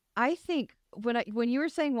I think when you were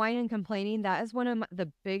saying whine and complaining, that is one of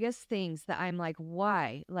the biggest things that I'm like,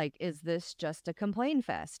 why? Like, is this just a complain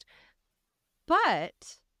fest?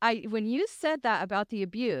 But when you said that about the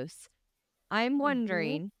abuse, I'm Mm-hmm.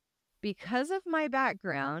 wondering, because of my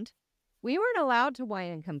background, we weren't allowed to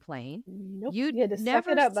whine and complain. Nope. You You had to suck it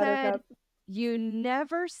never up, said, Buttercup. you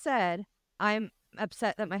never said, I'm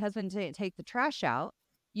upset that my husband didn't take the trash out.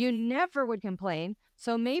 You never would complain.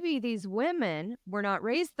 So maybe these women were not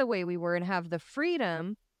raised the way we were and have the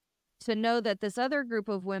freedom to know that this other group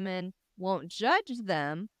of women won't judge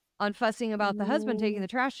them on fussing about the husband taking Mm, the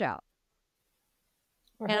trash out.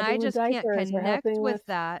 or And I helping with just can't diapers, or connect helping with. with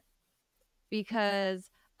that because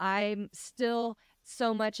I'm still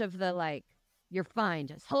so much of the like, you're fine,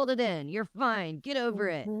 just hold it in, you're fine, get over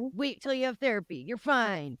it, Mm-hmm. wait till you have therapy, you're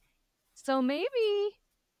fine. So maybe,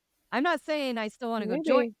 I'm not saying I still want to go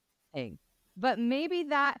join Maybe. thing, but maybe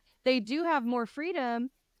that they do have more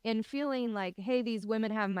freedom in feeling like, hey, these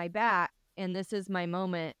women have my back and this is my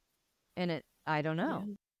moment. And I don't know.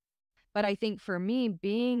 Yeah. But I think for me,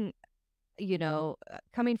 being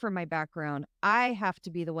coming from my background, I have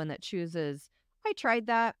to be the one that chooses. I tried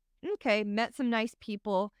that. Okay, met some nice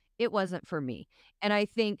people. it wasn't for me. And I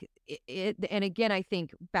think and again, I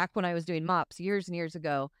think back when I was doing mops years and years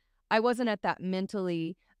ago, I wasn't at that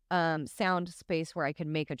mentally sound space where I could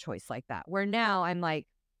make a choice like that. Where now I'm like,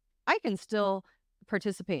 I can still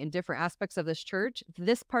participate in different aspects of this church.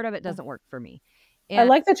 This part of it Yeah. doesn't work for me. I And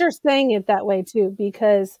like that you're saying it that way too,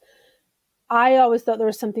 because I always thought there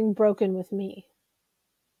was something broken with me,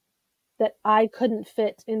 that I couldn't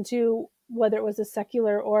fit into whether it was a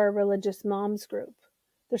secular or a religious moms group.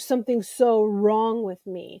 There's something so wrong with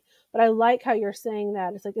me. But I like how you're saying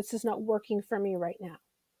that. It's like, it's just not working for me right now.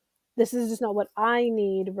 This is just not what I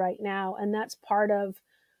need right now. And that's part of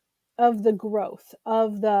the growth,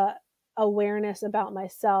 of the awareness about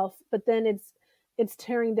myself. But then it's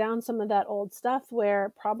tearing down some of that old stuff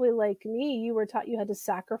where, probably like me, you were taught you had to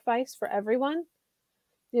sacrifice for everyone.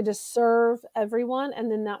 You had to serve everyone. And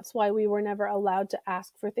then that's why we were never allowed to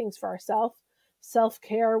ask for things for ourselves.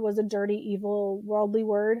 Self-care was a dirty, evil, worldly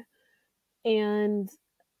word. And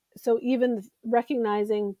so even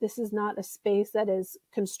recognizing this is not a space that is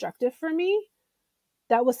constructive for me,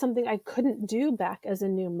 that was something I couldn't do back as a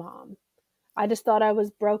new mom. I just thought I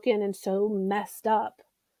was broken and so messed up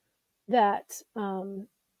that,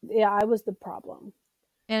 yeah, I was the problem.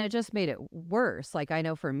 it just made it worse. Like, I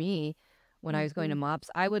know for me, when I was going to Mm-hmm. mops,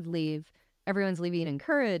 I would leave, everyone's leaving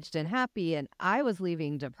encouraged and happy, and I was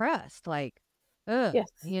leaving depressed. Like, ugh, Yes.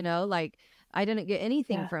 like I didn't get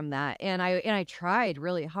anything Yeah. from that. And I tried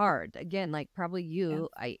really hard. Again, like probably Yeah. you,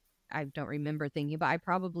 I don't remember thinking, but I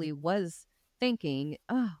probably was thinking,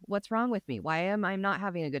 oh, what's wrong with me? Why am I not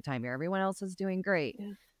having a good time here? Everyone else is doing great.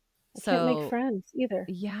 Yeah. I can't make So friends either.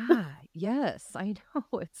 yeah, yes, I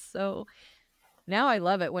know. It's so, now I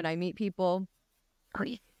love it when I meet people.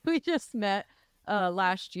 We just met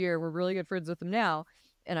last year. We're really good friends with them now,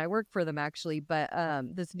 and I work for them actually. But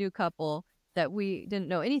this new couple that we didn't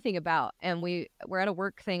know anything about, and we were at a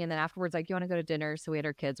work thing, and then afterwards, like, you want to go to dinner? So we had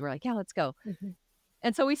our kids. We're like, yeah, let's go. Mm-hmm.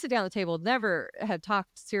 And so we sit down at the table. Never had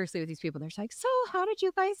talked seriously with these people. They're just like, so how did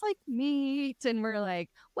you guys like meet? And we're like,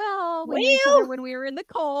 well, we knew each other Well, when we were in the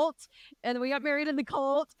cult, and then we got married in the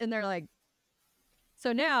cult. And they're like,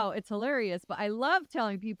 so now it's hilarious. But I love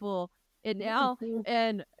telling people it now. mm-hmm.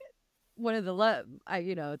 And one of the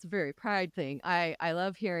it's a very pride thing. I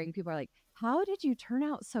love hearing people are like, how did you turn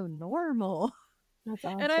out so normal? That's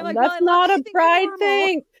And I'm awesome. like, well, That's I love not that a you think I'm pride normal.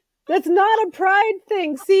 thing. That's not a pride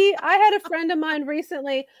thing. See, I had a friend of mine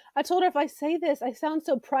recently. I told her, if I say this, I sound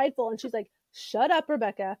so prideful. And she's like, shut up,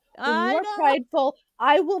 Rebekah. When you I are know. prideful,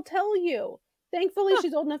 I will tell you. Thankfully,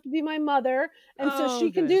 she's old enough to be my mother. And so Oh,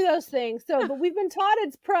 she can good. do those things. So, but we've been taught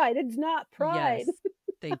it's pride. It's not pride. Yes.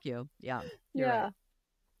 Thank you. Yeah, you're right. Yeah.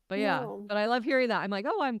 But yeah, No, but I love hearing that. I'm like,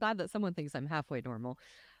 oh, I'm glad that someone thinks I'm halfway normal.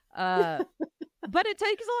 Uh, but it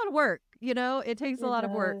takes a lot of work, it takes a it lot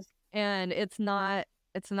of work, does. and it's not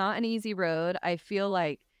an easy road. I feel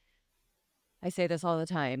like I say this all the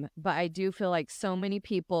time, but I do feel like so many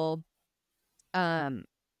people, um,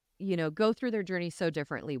 go through their journey so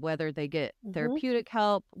differently, whether they get Mm-hmm. therapeutic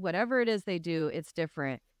help, whatever it is they do, it's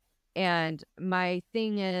different. And my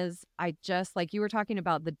thing is, I just, like you were talking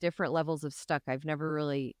about the different levels of stuck. I've never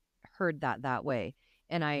really heard that way.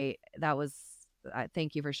 And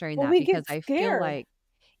thank you for sharing Well, that, we because get I feel scared. like,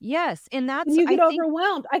 yes. And And that's, you I get think,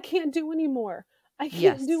 overwhelmed. I can't do anymore. I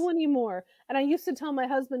can't yes. do anymore. And I used to tell my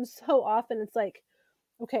husband so often, it's like,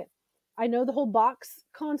 okay, I know the whole box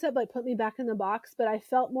concept, like put me back in the box, but I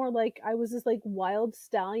felt more like I was this like wild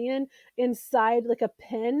stallion inside like a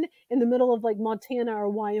pen in the middle of like Montana or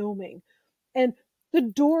Wyoming. And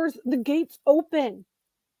the gates open,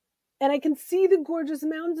 and I can see the gorgeous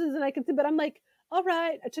mountains, and I can see, but I'm like, all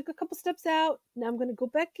right, I took a couple steps out. Now I'm going to go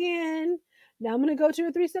back in. Now I'm going to go 2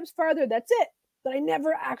 or 3 steps farther. That's it. But I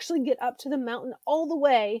never actually get up to the mountain all the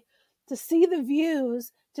way to see the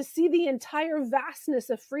views, to see the entire vastness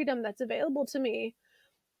of freedom that's available to me,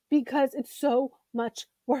 because it's so much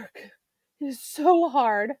work. It is so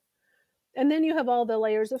hard. And then you have all the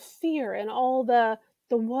layers of fear and all the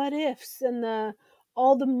what ifs and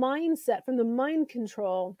all the mindset from the mind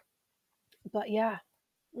control. But yeah.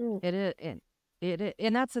 Mm. It is,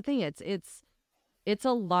 and that's the thing. It's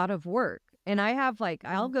a lot of work. And I have, like,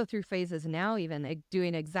 I'll Mm. go through phases now, even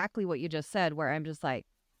doing exactly what you just said, where I'm just like,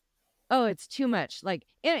 oh, it's too much. Like,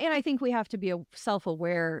 and I think we have to be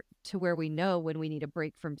self-aware to where we know when we need a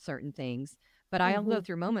break from certain things. But I'll go Mhm.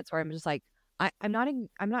 through moments where I'm just like, I'm not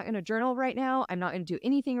going to journal right now. I'm not going to do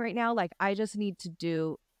anything right now. Like, I just need to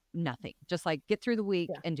do nothing. Just like get through the week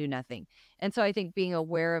Yeah. and do nothing. And so I think being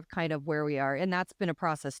aware of kind of where we are, and that's been a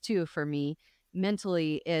process too for me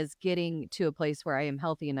mentally, is getting to a place where I am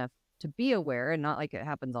healthy enough to be aware, and not like it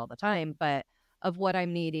happens all the time, but of what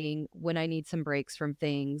I'm needing when I need some breaks from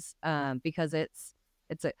things. Because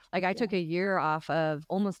like I took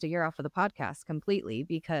almost a year off of the podcast completely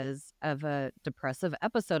because of a depressive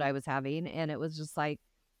episode I was having. And it was just like,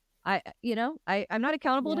 I'm not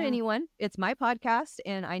accountable to Yeah. anyone. It's my podcast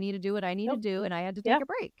and I need to do what I need to Nope. do. And I had to take Yeah. a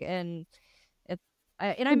break, and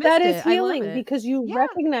I But that missed is it. I love healing it. because you Yeah.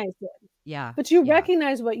 recognized it. Yeah. But you Yeah.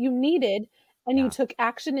 recognized what you needed and you Yeah. took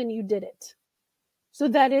action and you did it. So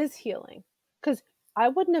that is healing. Because I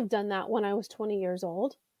wouldn't have done that when I was 20 years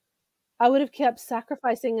old. I would have kept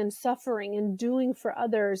sacrificing and suffering and doing for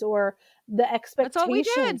others, or the That's all we did.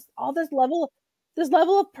 expectations, all this level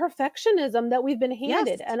of perfectionism that we've been Yes.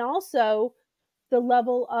 handed, and also the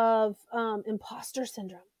level of imposter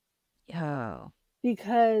syndrome, Oh.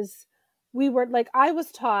 because we were like, I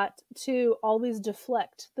was taught to always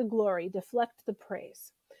deflect the glory, deflect the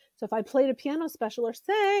praise. So if I played a piano special or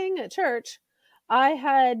sang at church, I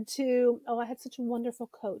had such a wonderful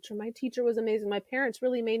coach, or my teacher was amazing. My parents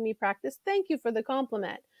really made me practice. Thank you for the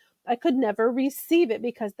compliment. I could never receive it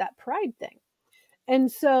because that pride thing.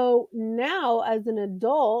 And so now as an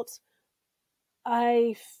adult,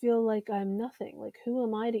 I feel like I'm nothing. Like, who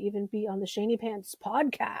am I to even be on the Shany Pants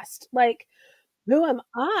podcast? Like, who am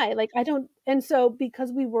I? Like, I don't. And so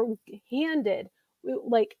because we were handed,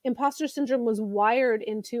 like, imposter syndrome was wired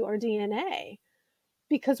into our DNA,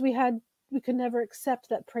 because we could never accept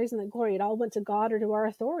that praise and that glory. It all went to God or to our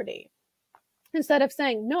authority, instead of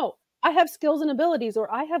saying, no, I have skills and abilities,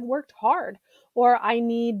 or I have worked hard, or I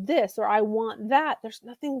need this, or I want that. There's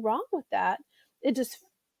nothing wrong with that. It just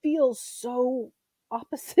feels so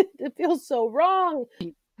opposite. It feels so wrong.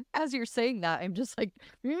 As you're saying that, I'm just like,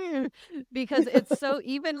 because it's so,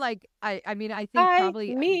 even like, I mean, I think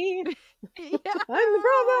probably, Me, yeah, I'm the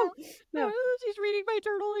problem. No, she's reading my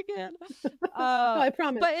journal again. no, I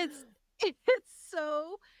promise. But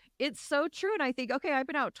it's so true. And I think, okay, I've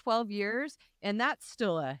been out 12 years and that's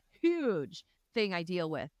still a huge thing I deal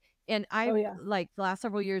with. And I've like the last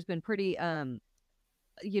several years been pretty,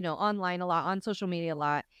 online a lot, on social media a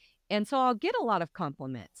lot. And so I'll get a lot of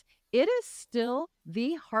compliments. It is still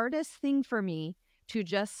the hardest thing for me to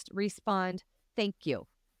just respond, thank you.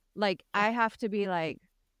 Like, I have to be like,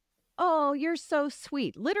 oh, you're so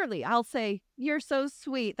sweet. Literally, I'll say, you're so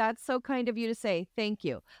sweet. That's so kind of you to say thank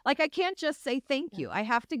you. Like, I can't just say thank you. I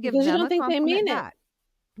have to give because you them don't a think they compliment mean back.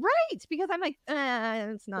 Right. Because I'm like,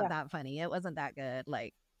 it's not Yeah. that funny. It wasn't that good.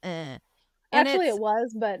 Like, And Actually, it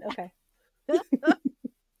was, but okay.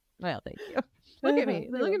 Well, thank you. Look at me.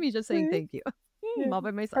 Look at me just saying thank you. All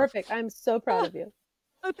by myself. Perfect. I'm so proud of you.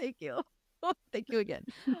 Oh, thank you. Oh, thank you again.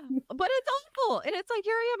 But it's awful. And it's like,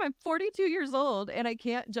 here I am. I'm 42 years old and I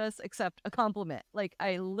can't just accept a compliment. Like,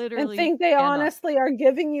 I literally and think they honestly are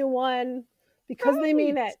giving you one because they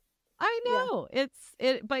mean it. I know.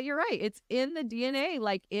 But you're right. It's in the DNA.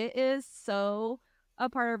 Like, it is so a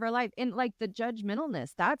part of our life. And like the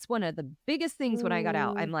judgmentalness, that's one of the biggest things when I got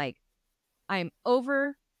out. I'm like, I'm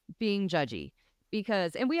over being judgy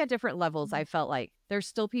because, and we had different levels. I felt like there's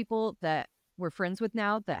still people that we're friends with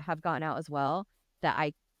now that have gotten out as well that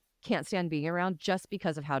I can't stand being around just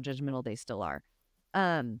because of how judgmental they still are.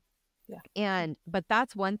 But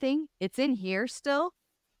that's one thing. It's in here still,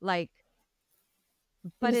 like,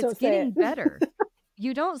 but it's getting better.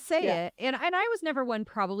 You don't say it. And I was never one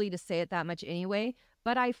probably to say it that much anyway,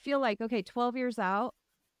 but I feel like, okay, 12 years out,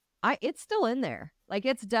 it's still in there. Like,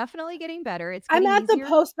 it's definitely getting better. It's getting I'm at easier. the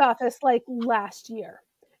post office like last year,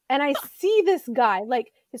 and I see this guy,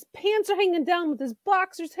 like, his pants are hanging down with his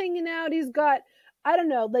boxers hanging out. He's got, I don't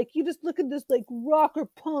know, like, you just look at this like rocker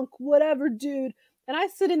punk, whatever dude. And I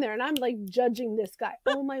sit in there and I'm like judging this guy.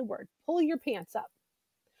 Oh my word, pull your pants up.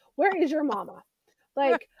 Where is your mama?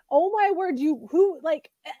 Like, oh my word,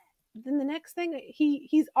 then the next thing,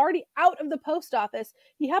 he's already out of the post office.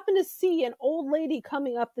 He happened to see an old lady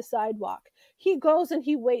coming up the sidewalk. He goes and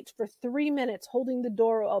he waits for 3 minutes holding the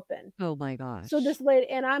door open. Oh my gosh. So this lady,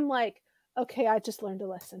 and I'm like, okay, I just learned a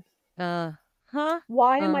lesson.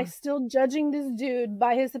 Why am I still judging this dude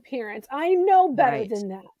by his appearance? I know better than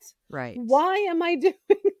that. Right. Why am I doing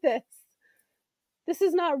this? This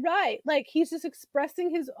is not right. Like, he's just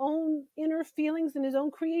expressing his own inner feelings and his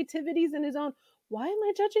own creativities and his own, why am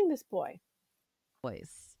I judging this boy?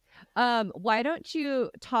 Boys. Why don't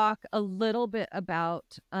you talk a little bit about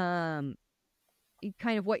kind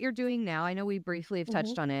of what you're doing now? I know we briefly have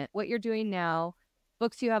touched on it. What you're doing now,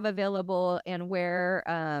 books you have available, and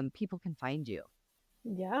where people can find you.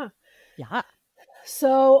 Yeah. Yeah.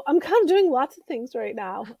 So I'm kind of doing lots of things right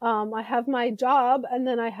now. I have my job, and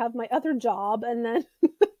then I have my other job, and then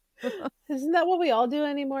isn't that what we all do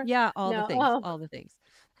anymore? Yeah, all the things.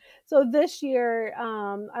 So this year,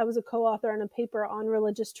 I was a co-author on a paper on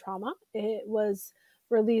religious trauma. It was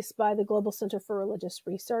released by the Global Center for Religious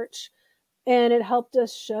Research, and it helped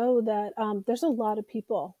us show that there's a lot of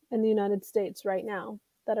people in the United States right now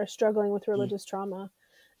that are struggling with Mm. religious trauma.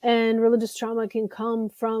 And religious trauma can come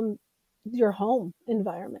from your home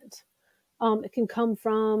environment. It can come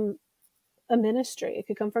from a ministry. It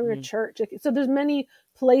could come from your Mm. church. So there's many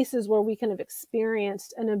places where we can have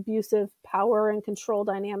experienced an abusive power and control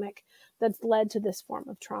dynamic that's led to this form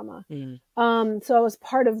of trauma. Mm. So I was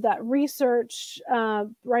part of that research,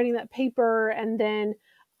 writing that paper, and then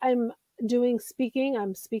I'm doing speaking.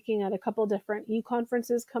 I'm speaking at a couple different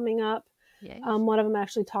e-conferences coming up. Yay. One of them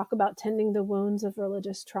actually talk about tending the wounds of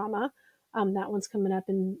religious trauma. That one's coming up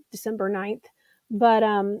in December 9th. But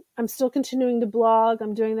I'm still continuing to blog.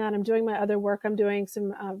 I'm doing that. I'm doing my other work. I'm doing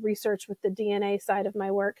some research with the DNA side of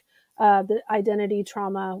my work, the identity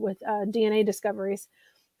trauma with DNA discoveries,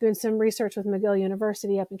 doing some research with McGill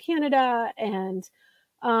University up in Canada. And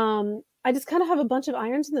I just kind of have a bunch of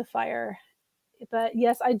irons in the fire. But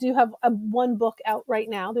yes, I do have one book out right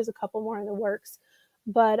now. There's a couple more in the works.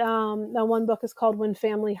 But that one book is called When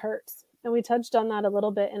Family Hurts. And we touched on that a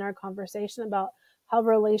little bit in our conversation about how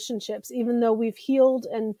relationships, even though we've healed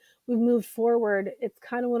and we've moved forward, it's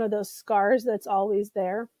kind of one of those scars that's always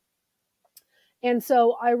there. And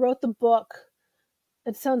so I wrote the book.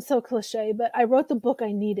 It sounds so cliche, but I wrote the book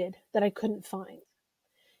I needed that I couldn't find.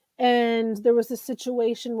 And there was a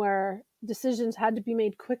situation where decisions had to be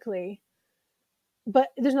made quickly, but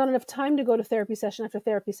there's not enough time to go to therapy session after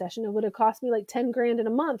therapy session. It would have cost me like 10 grand in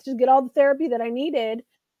a month to get all the therapy that I needed.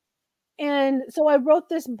 And so I wrote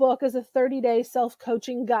this book as a 30-day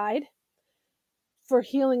self-coaching guide for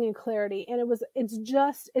healing and clarity. And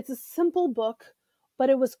it's a simple book,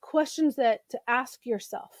 but it was questions that to ask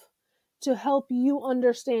yourself to help you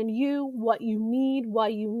understand you, what you need, why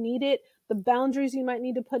you need it, the boundaries you might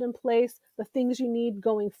need to put in place, the things you need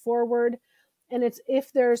going forward. And it's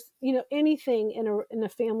if there's, anything in a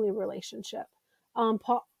family relationship.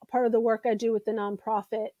 Part of the work I do with the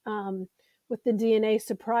nonprofit, with the DNA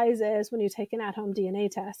surprises when you take an at-home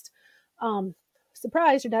DNA test.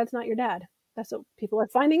 Surprise, your dad's not your dad. That's what people are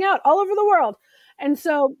finding out all over the world. And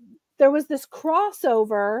so there was this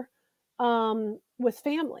crossover with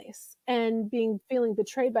families and feeling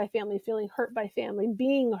betrayed by family, feeling hurt by family,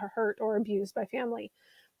 being hurt or abused by family.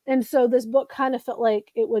 And so this book kind of felt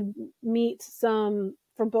like it would meet some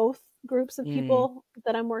for both groups of people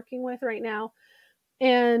that I'm working with right now.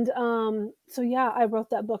 And so yeah, I wrote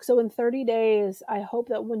that book. So in 30 days, I hope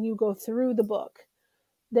that when you go through the book,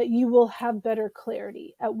 that you will have better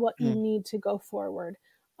clarity at what you need to go forward.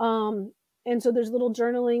 And so there's little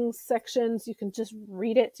journaling sections. You can just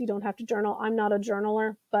read it. You don't have to journal. I'm not a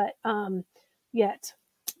journaler, but yet.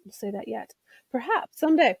 I'll say that yet. Perhaps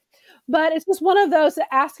someday. But it's just one of those that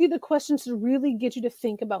ask you the questions to really get you to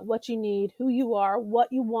think about what you need, who you are, what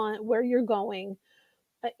you want, where you're going,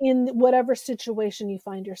 in whatever situation you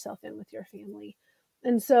find yourself in with your family.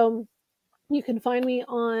 And so you can find me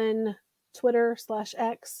on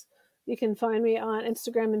Twitter/X. You can find me on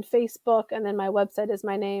Instagram and Facebook. And then my website is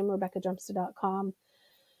my name, RebekahDrumsta.com.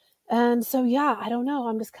 And so, yeah, I don't know.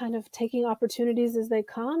 I'm just kind of taking opportunities as they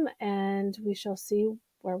come, and we shall see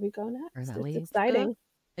where we go next. It's exciting.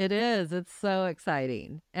 It is. It's so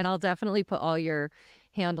exciting. And I'll definitely put all your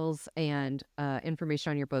handles and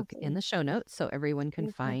information on your book in the show notes so everyone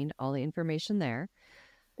can find all the information there.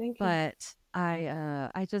 Thank you. But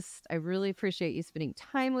I really appreciate you spending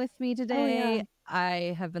time with me today. Oh, yeah.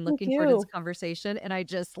 I have been looking forward to this conversation, and I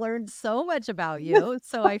just learned so much about you.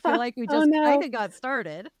 So I feel like we just kind of got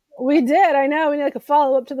started. We did. I know. We need like a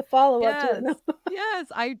follow-up to the follow-up. Yes. To the Yes.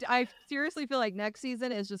 I seriously feel like next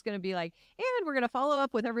season is just going to be like, and we're going to follow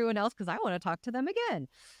up with everyone else because I want to talk to them again.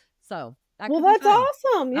 So well, that's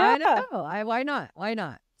awesome. Yeah. I know. Why not? Why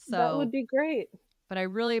not? So that would be great. But I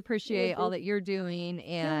really appreciate all that you're doing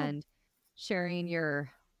and sharing your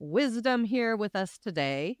wisdom here with us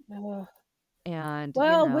today. And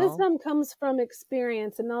well, wisdom comes from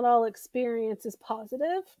experience, and not all experience is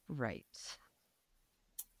positive. Right.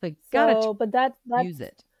 But gotta that's use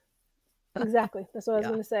it. Exactly. That's what I was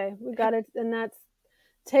going to say. We got it. And that's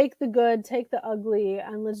take the good, take the ugly,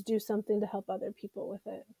 and let's do something to help other people with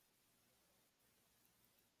it.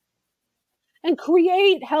 And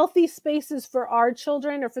create healthy spaces for our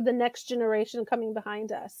children or for the next generation coming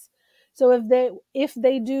behind us. So if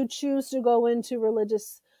they do choose to go into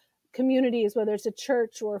religious communities, whether it's a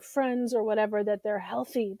church or friends or whatever, that they're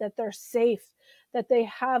healthy, that they're safe, that they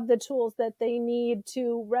have the tools that they need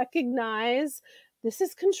to recognize this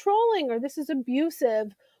is controlling or this is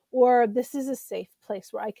abusive, or this is a safe place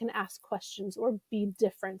where I can ask questions or be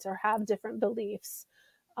different or have different beliefs.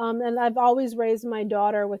 And I've always raised my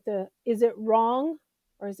daughter with the, is it wrong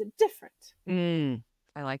or is it different? Mm,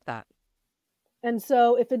 I like that. And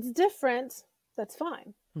so if it's different, that's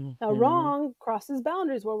fine. Now, Mhm. wrong crosses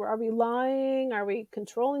boundaries. Where are we lying? Are we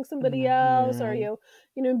controlling somebody else? Are Mhm.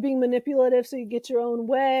 you, being manipulative so you get your own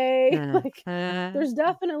way? Like, Uh-huh. there's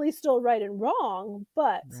definitely still right and wrong,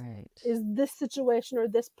 but Right. is this situation or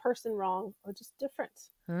this person wrong or just different?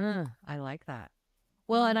 I like that.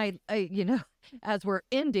 Well, and Mhm. as we're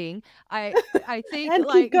ending, I think And keep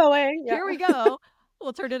like going. Yeah. here we go.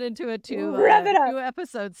 We'll turn it into a Rev it up. two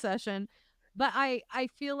episode session. But I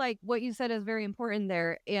feel like what you said is very important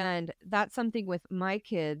there, and that's something with my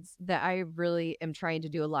kids that I really am trying to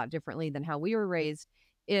do a lot differently than how we were raised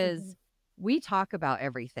Mhm. is we talk about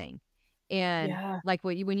everything. And Yeah. like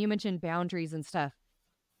when you mentioned boundaries and stuff,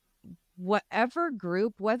 whatever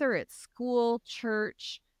group, whether it's school,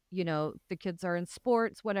 church, the kids are in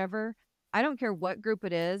sports, whatever. I don't care what group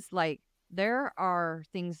it is. Like, there are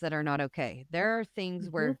things that are not okay. There are things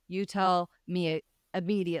Mhm. where you tell me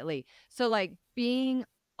immediately. So, like, being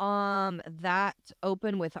that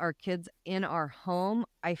open with our kids in our home,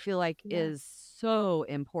 I feel like Yeah. is so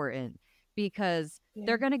important because Yeah.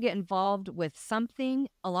 they're going to get involved with something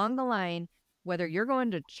along the line whether you're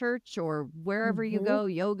going to church or wherever you Mhm. go,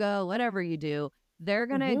 yoga, whatever you do, they're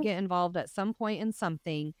going to Mhm. get involved at some point in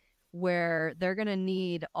something where they're going to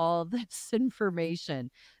need all this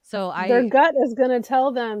information. So Their I, gut is gonna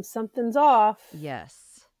tell them something's off.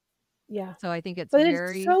 yes. Yeah. So I think it's But it's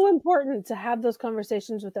very, so important to have those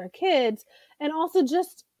conversations with our kids, and also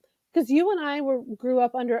just because you and I grew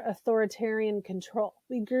up under authoritarian control.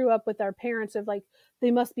 We grew up with our parents of like,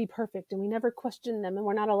 they must be perfect, and we never questioned them, and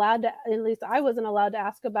we're not allowed to, at least I wasn't allowed to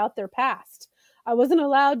ask about their past. I wasn't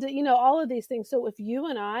allowed to, all of these things. So if you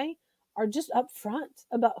and I are just upfront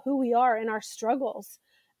about who we are and our struggles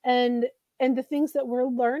and the things that we're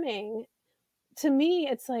learning, to me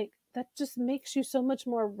it's like that just makes you so much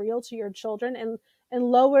more real to your children and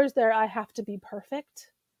lowers their I have to be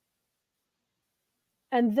perfect.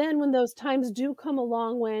 And then when those times do come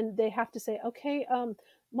along when they have to say, okay,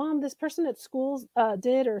 mom, this person at school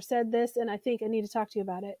did or said this and I think I need to talk to you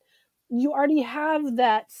about it, you already have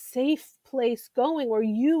that safe place going where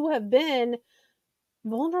you have been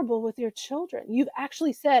vulnerable with your children. You've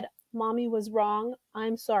actually said, mommy was wrong,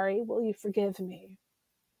 I'm sorry, will you forgive me?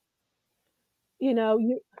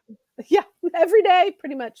 You Yeah, every day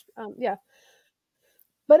pretty much. Yeah.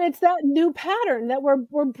 But it's that new pattern that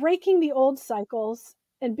we're breaking the old cycles,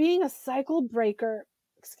 and being a cycle breaker,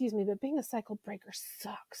 excuse me, but being a cycle breaker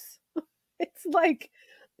sucks. It's like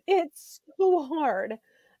it's so hard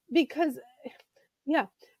because yeah.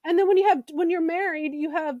 And then when you're married,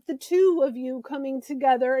 you have the two of you coming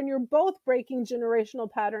together and you're both breaking generational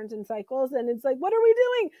patterns and cycles and it's like, what are we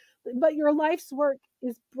doing? But your life's work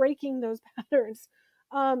is breaking those patterns.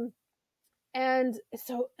 Um and it's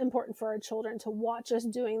so important for our children to watch us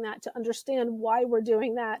doing that, to understand why we're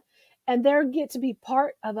doing that. And they get to be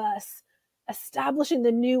part of us establishing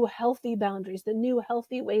the new healthy boundaries, the new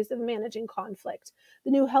healthy ways of managing conflict,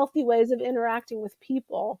 the new healthy ways of interacting with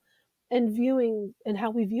people and viewing and how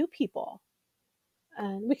we view people.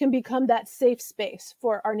 And we can become that safe space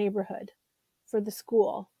for our neighborhood, for the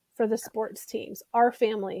school, for the sports teams. Our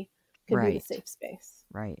family can be the right, safe space,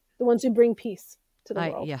 right. the ones who bring peace to the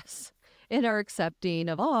world. Yes. And are accepting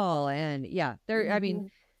of all. And yeah, I mean, Hmm.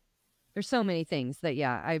 there's so many things that,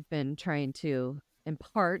 yeah, I've been trying to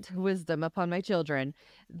impart wisdom upon my children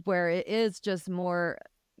where it is just more,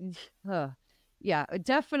 uh, yeah,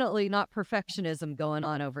 definitely not perfectionism going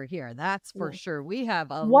on over here. That's for Yeah. sure. We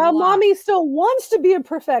have a While lot. mommy still wants to be a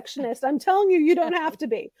perfectionist, I'm telling you, you don't have to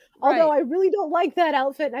be. Although Right. I really don't like that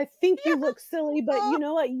outfit and I think you look silly, but Oh, you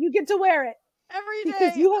know what? You get to wear it every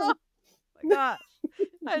because day. you Oh my have, gosh.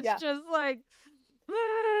 It's yeah. just like,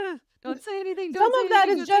 don't say anything. Some Don't say of that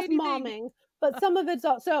anything. is Don't say just anything. momming, but some of it's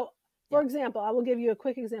also, so for Yeah. example, I will give you a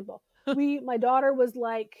quick example. My daughter was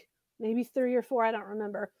like maybe 3 or 4, I don't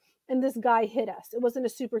remember. And this guy hit us. It wasn't a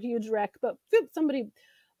super huge wreck, but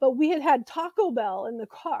but we had Taco Bell in the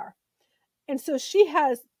car. And so she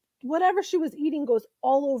has whatever she was eating goes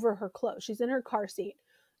all over her clothes. She's in her car seat,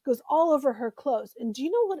 goes all over her clothes. And do you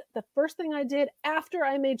know what the first thing I did after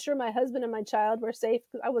I made sure my husband and my child were safe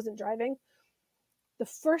because I wasn't driving? The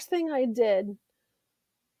first thing I did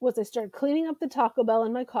was I started cleaning up the Taco Bell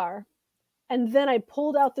in my car. And then I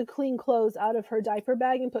pulled out the clean clothes out of her diaper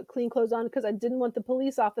bag and put clean clothes on because I didn't want the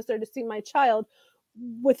police officer to see my child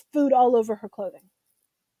with food all over her clothing.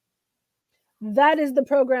 That is the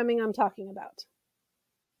programming I'm talking about.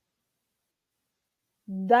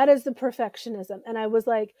 That is the perfectionism. And I was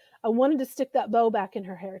like, I wanted to stick that bow back in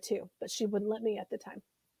her hair too, but she wouldn't let me at the time.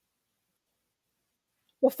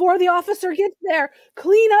 Before the officer gets there,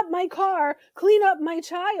 clean up my car, clean up my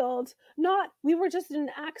child. Not, we were just in an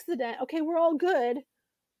accident. Okay, we're all good.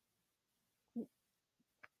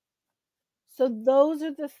 So those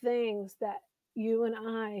are the things that you and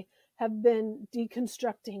I have been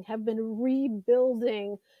deconstructing, have been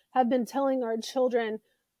rebuilding, have been telling our children,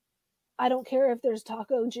 I don't care if there's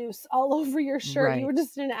taco juice all over your shirt. Right. You were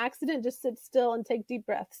just in an accident. Just sit still and take deep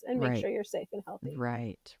breaths and make Right. sure you're safe and healthy.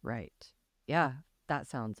 Right. Yeah, that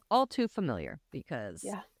sounds all too familiar because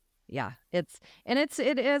it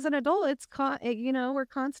as an adult, we're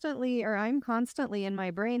constantly, or I'm constantly in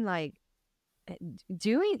my brain, like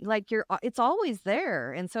doing, like it's always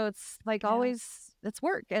there. And so it's like always, it's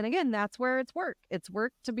work. And again, that's where it's work. It's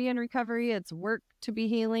work to be in recovery. It's work to be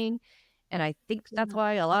healing. And I think that's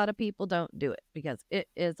why a lot of people don't do it, because it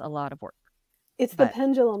is a lot of work. It's the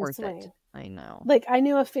pendulum swing. I know. Like, I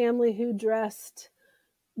knew a family who dressed,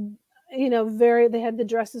 they had the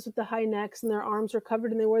dresses with the high necks and their arms were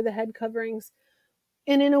covered and they wore the head coverings.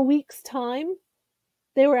 And in a week's time,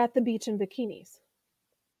 they were at the beach in bikinis.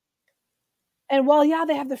 And while,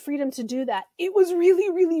 they have the freedom to do that, it was really,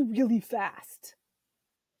 really, really fast.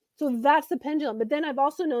 So that's the pendulum. But then I've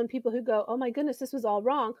also known people who go, oh my goodness, this was all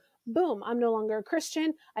wrong. Boom, I'm no longer a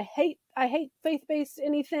Christian. I hate faith-based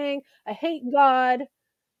anything. I hate God.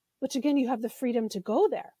 Which again, you have the freedom to go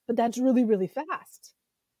there, but that's really, really fast.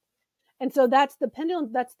 And so that's the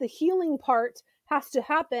pendulum. That's the healing part has to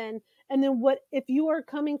happen. And then if you are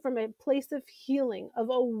coming from a place of healing,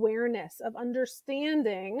 of awareness, of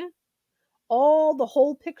understanding, the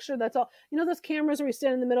whole picture, that's all, those cameras where you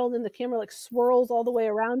stand in the middle and then the camera like swirls all the way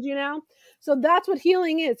around you now. So that's what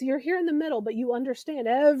healing is. You're here in the middle, but you understand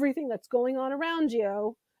everything that's going on around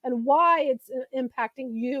you and why it's impacting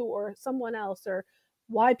you or someone else, or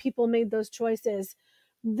why people made those choices.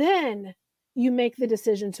 Then you make the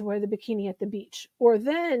decision to wear the bikini at the beach, or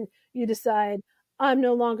then you decide, I'm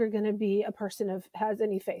no longer going to be a person who has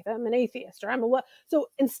any faith. I'm an atheist, or I'm a what. So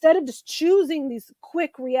instead of just choosing these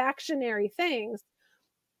quick reactionary things,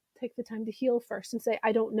 take the time to heal first and say,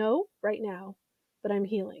 I don't know right now, but I'm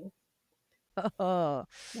healing. Oh,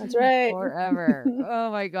 that's right. Forever.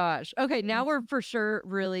 Oh my gosh. Okay, now we're for sure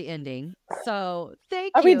really ending. So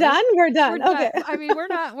thank you. Are we done? We're done. Okay. I mean, we're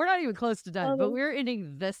not even close to done, but we're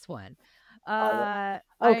ending this one.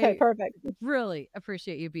 Okay, perfect. Really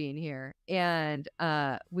appreciate you being here, and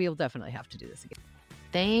we'll definitely have to do this again.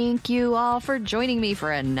 Thank you all for joining me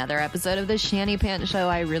for another episode of the Shanny Pants Show.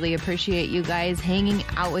 I really appreciate you guys hanging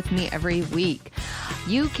out with me every week.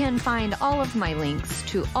 You can find all of my links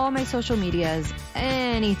to all my social medias,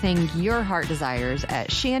 anything your heart desires, at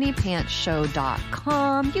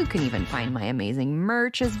shannypantsshow.com. You can even find my amazing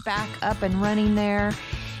merch is back up and running there.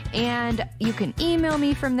 And you can email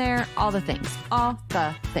me from there, all the things.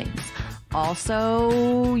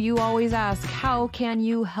 Also, you always ask, how can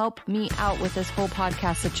you help me out with this whole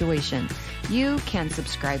podcast situation? You can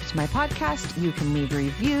subscribe to my podcast. You can leave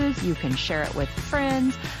reviews. You can share it with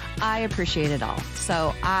friends. I appreciate it all.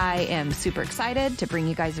 So I am super excited to bring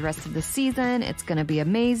you guys the rest of the season. It's going to be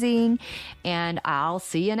amazing. And I'll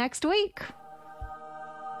see you next week.